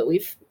 Cool. Now that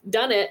we've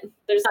done it,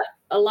 there's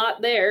a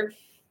lot there.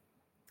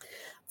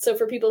 So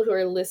for people who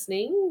are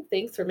listening,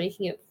 thanks for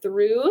making it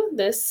through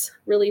this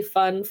really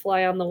fun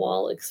fly on the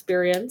wall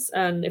experience.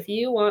 And if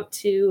you want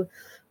to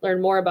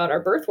learn more about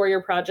our Birth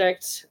Warrior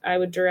Project, I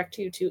would direct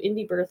you to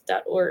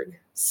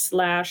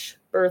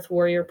indiebirth.org/Birth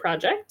Warrior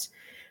Project.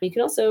 You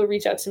can also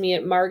reach out to me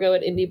at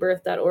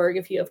margo@indiebirth.org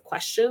if you have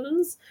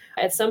questions.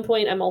 At some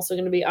point, I'm also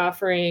going to be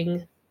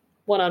offering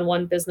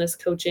one-on-one business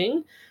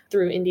coaching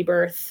through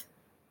IndieBirth.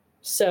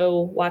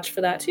 So watch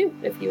for that too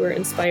if you are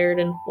inspired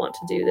and want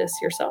to do this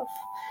yourself.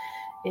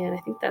 And I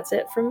think that's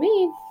it from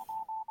me.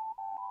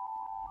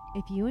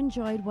 If you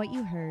enjoyed what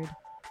you heard,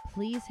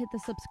 please hit the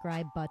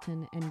subscribe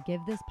button and give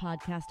this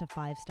podcast a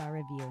 5-star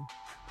review.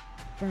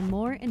 For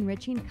more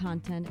enriching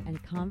content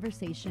and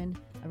conversation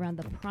around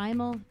the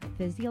primal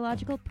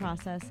physiological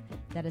process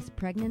that is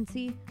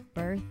pregnancy,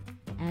 birth,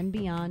 and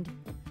beyond,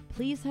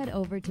 please head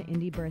over to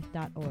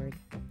indiebirth.org.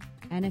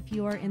 And if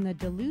you are in the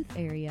Duluth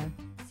area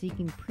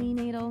seeking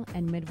prenatal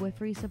and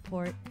midwifery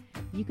support,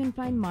 you can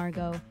find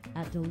Margot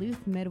at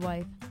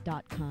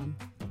duluthmidwife.com.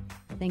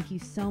 Thank you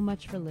so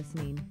much for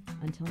listening.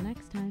 Until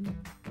next time.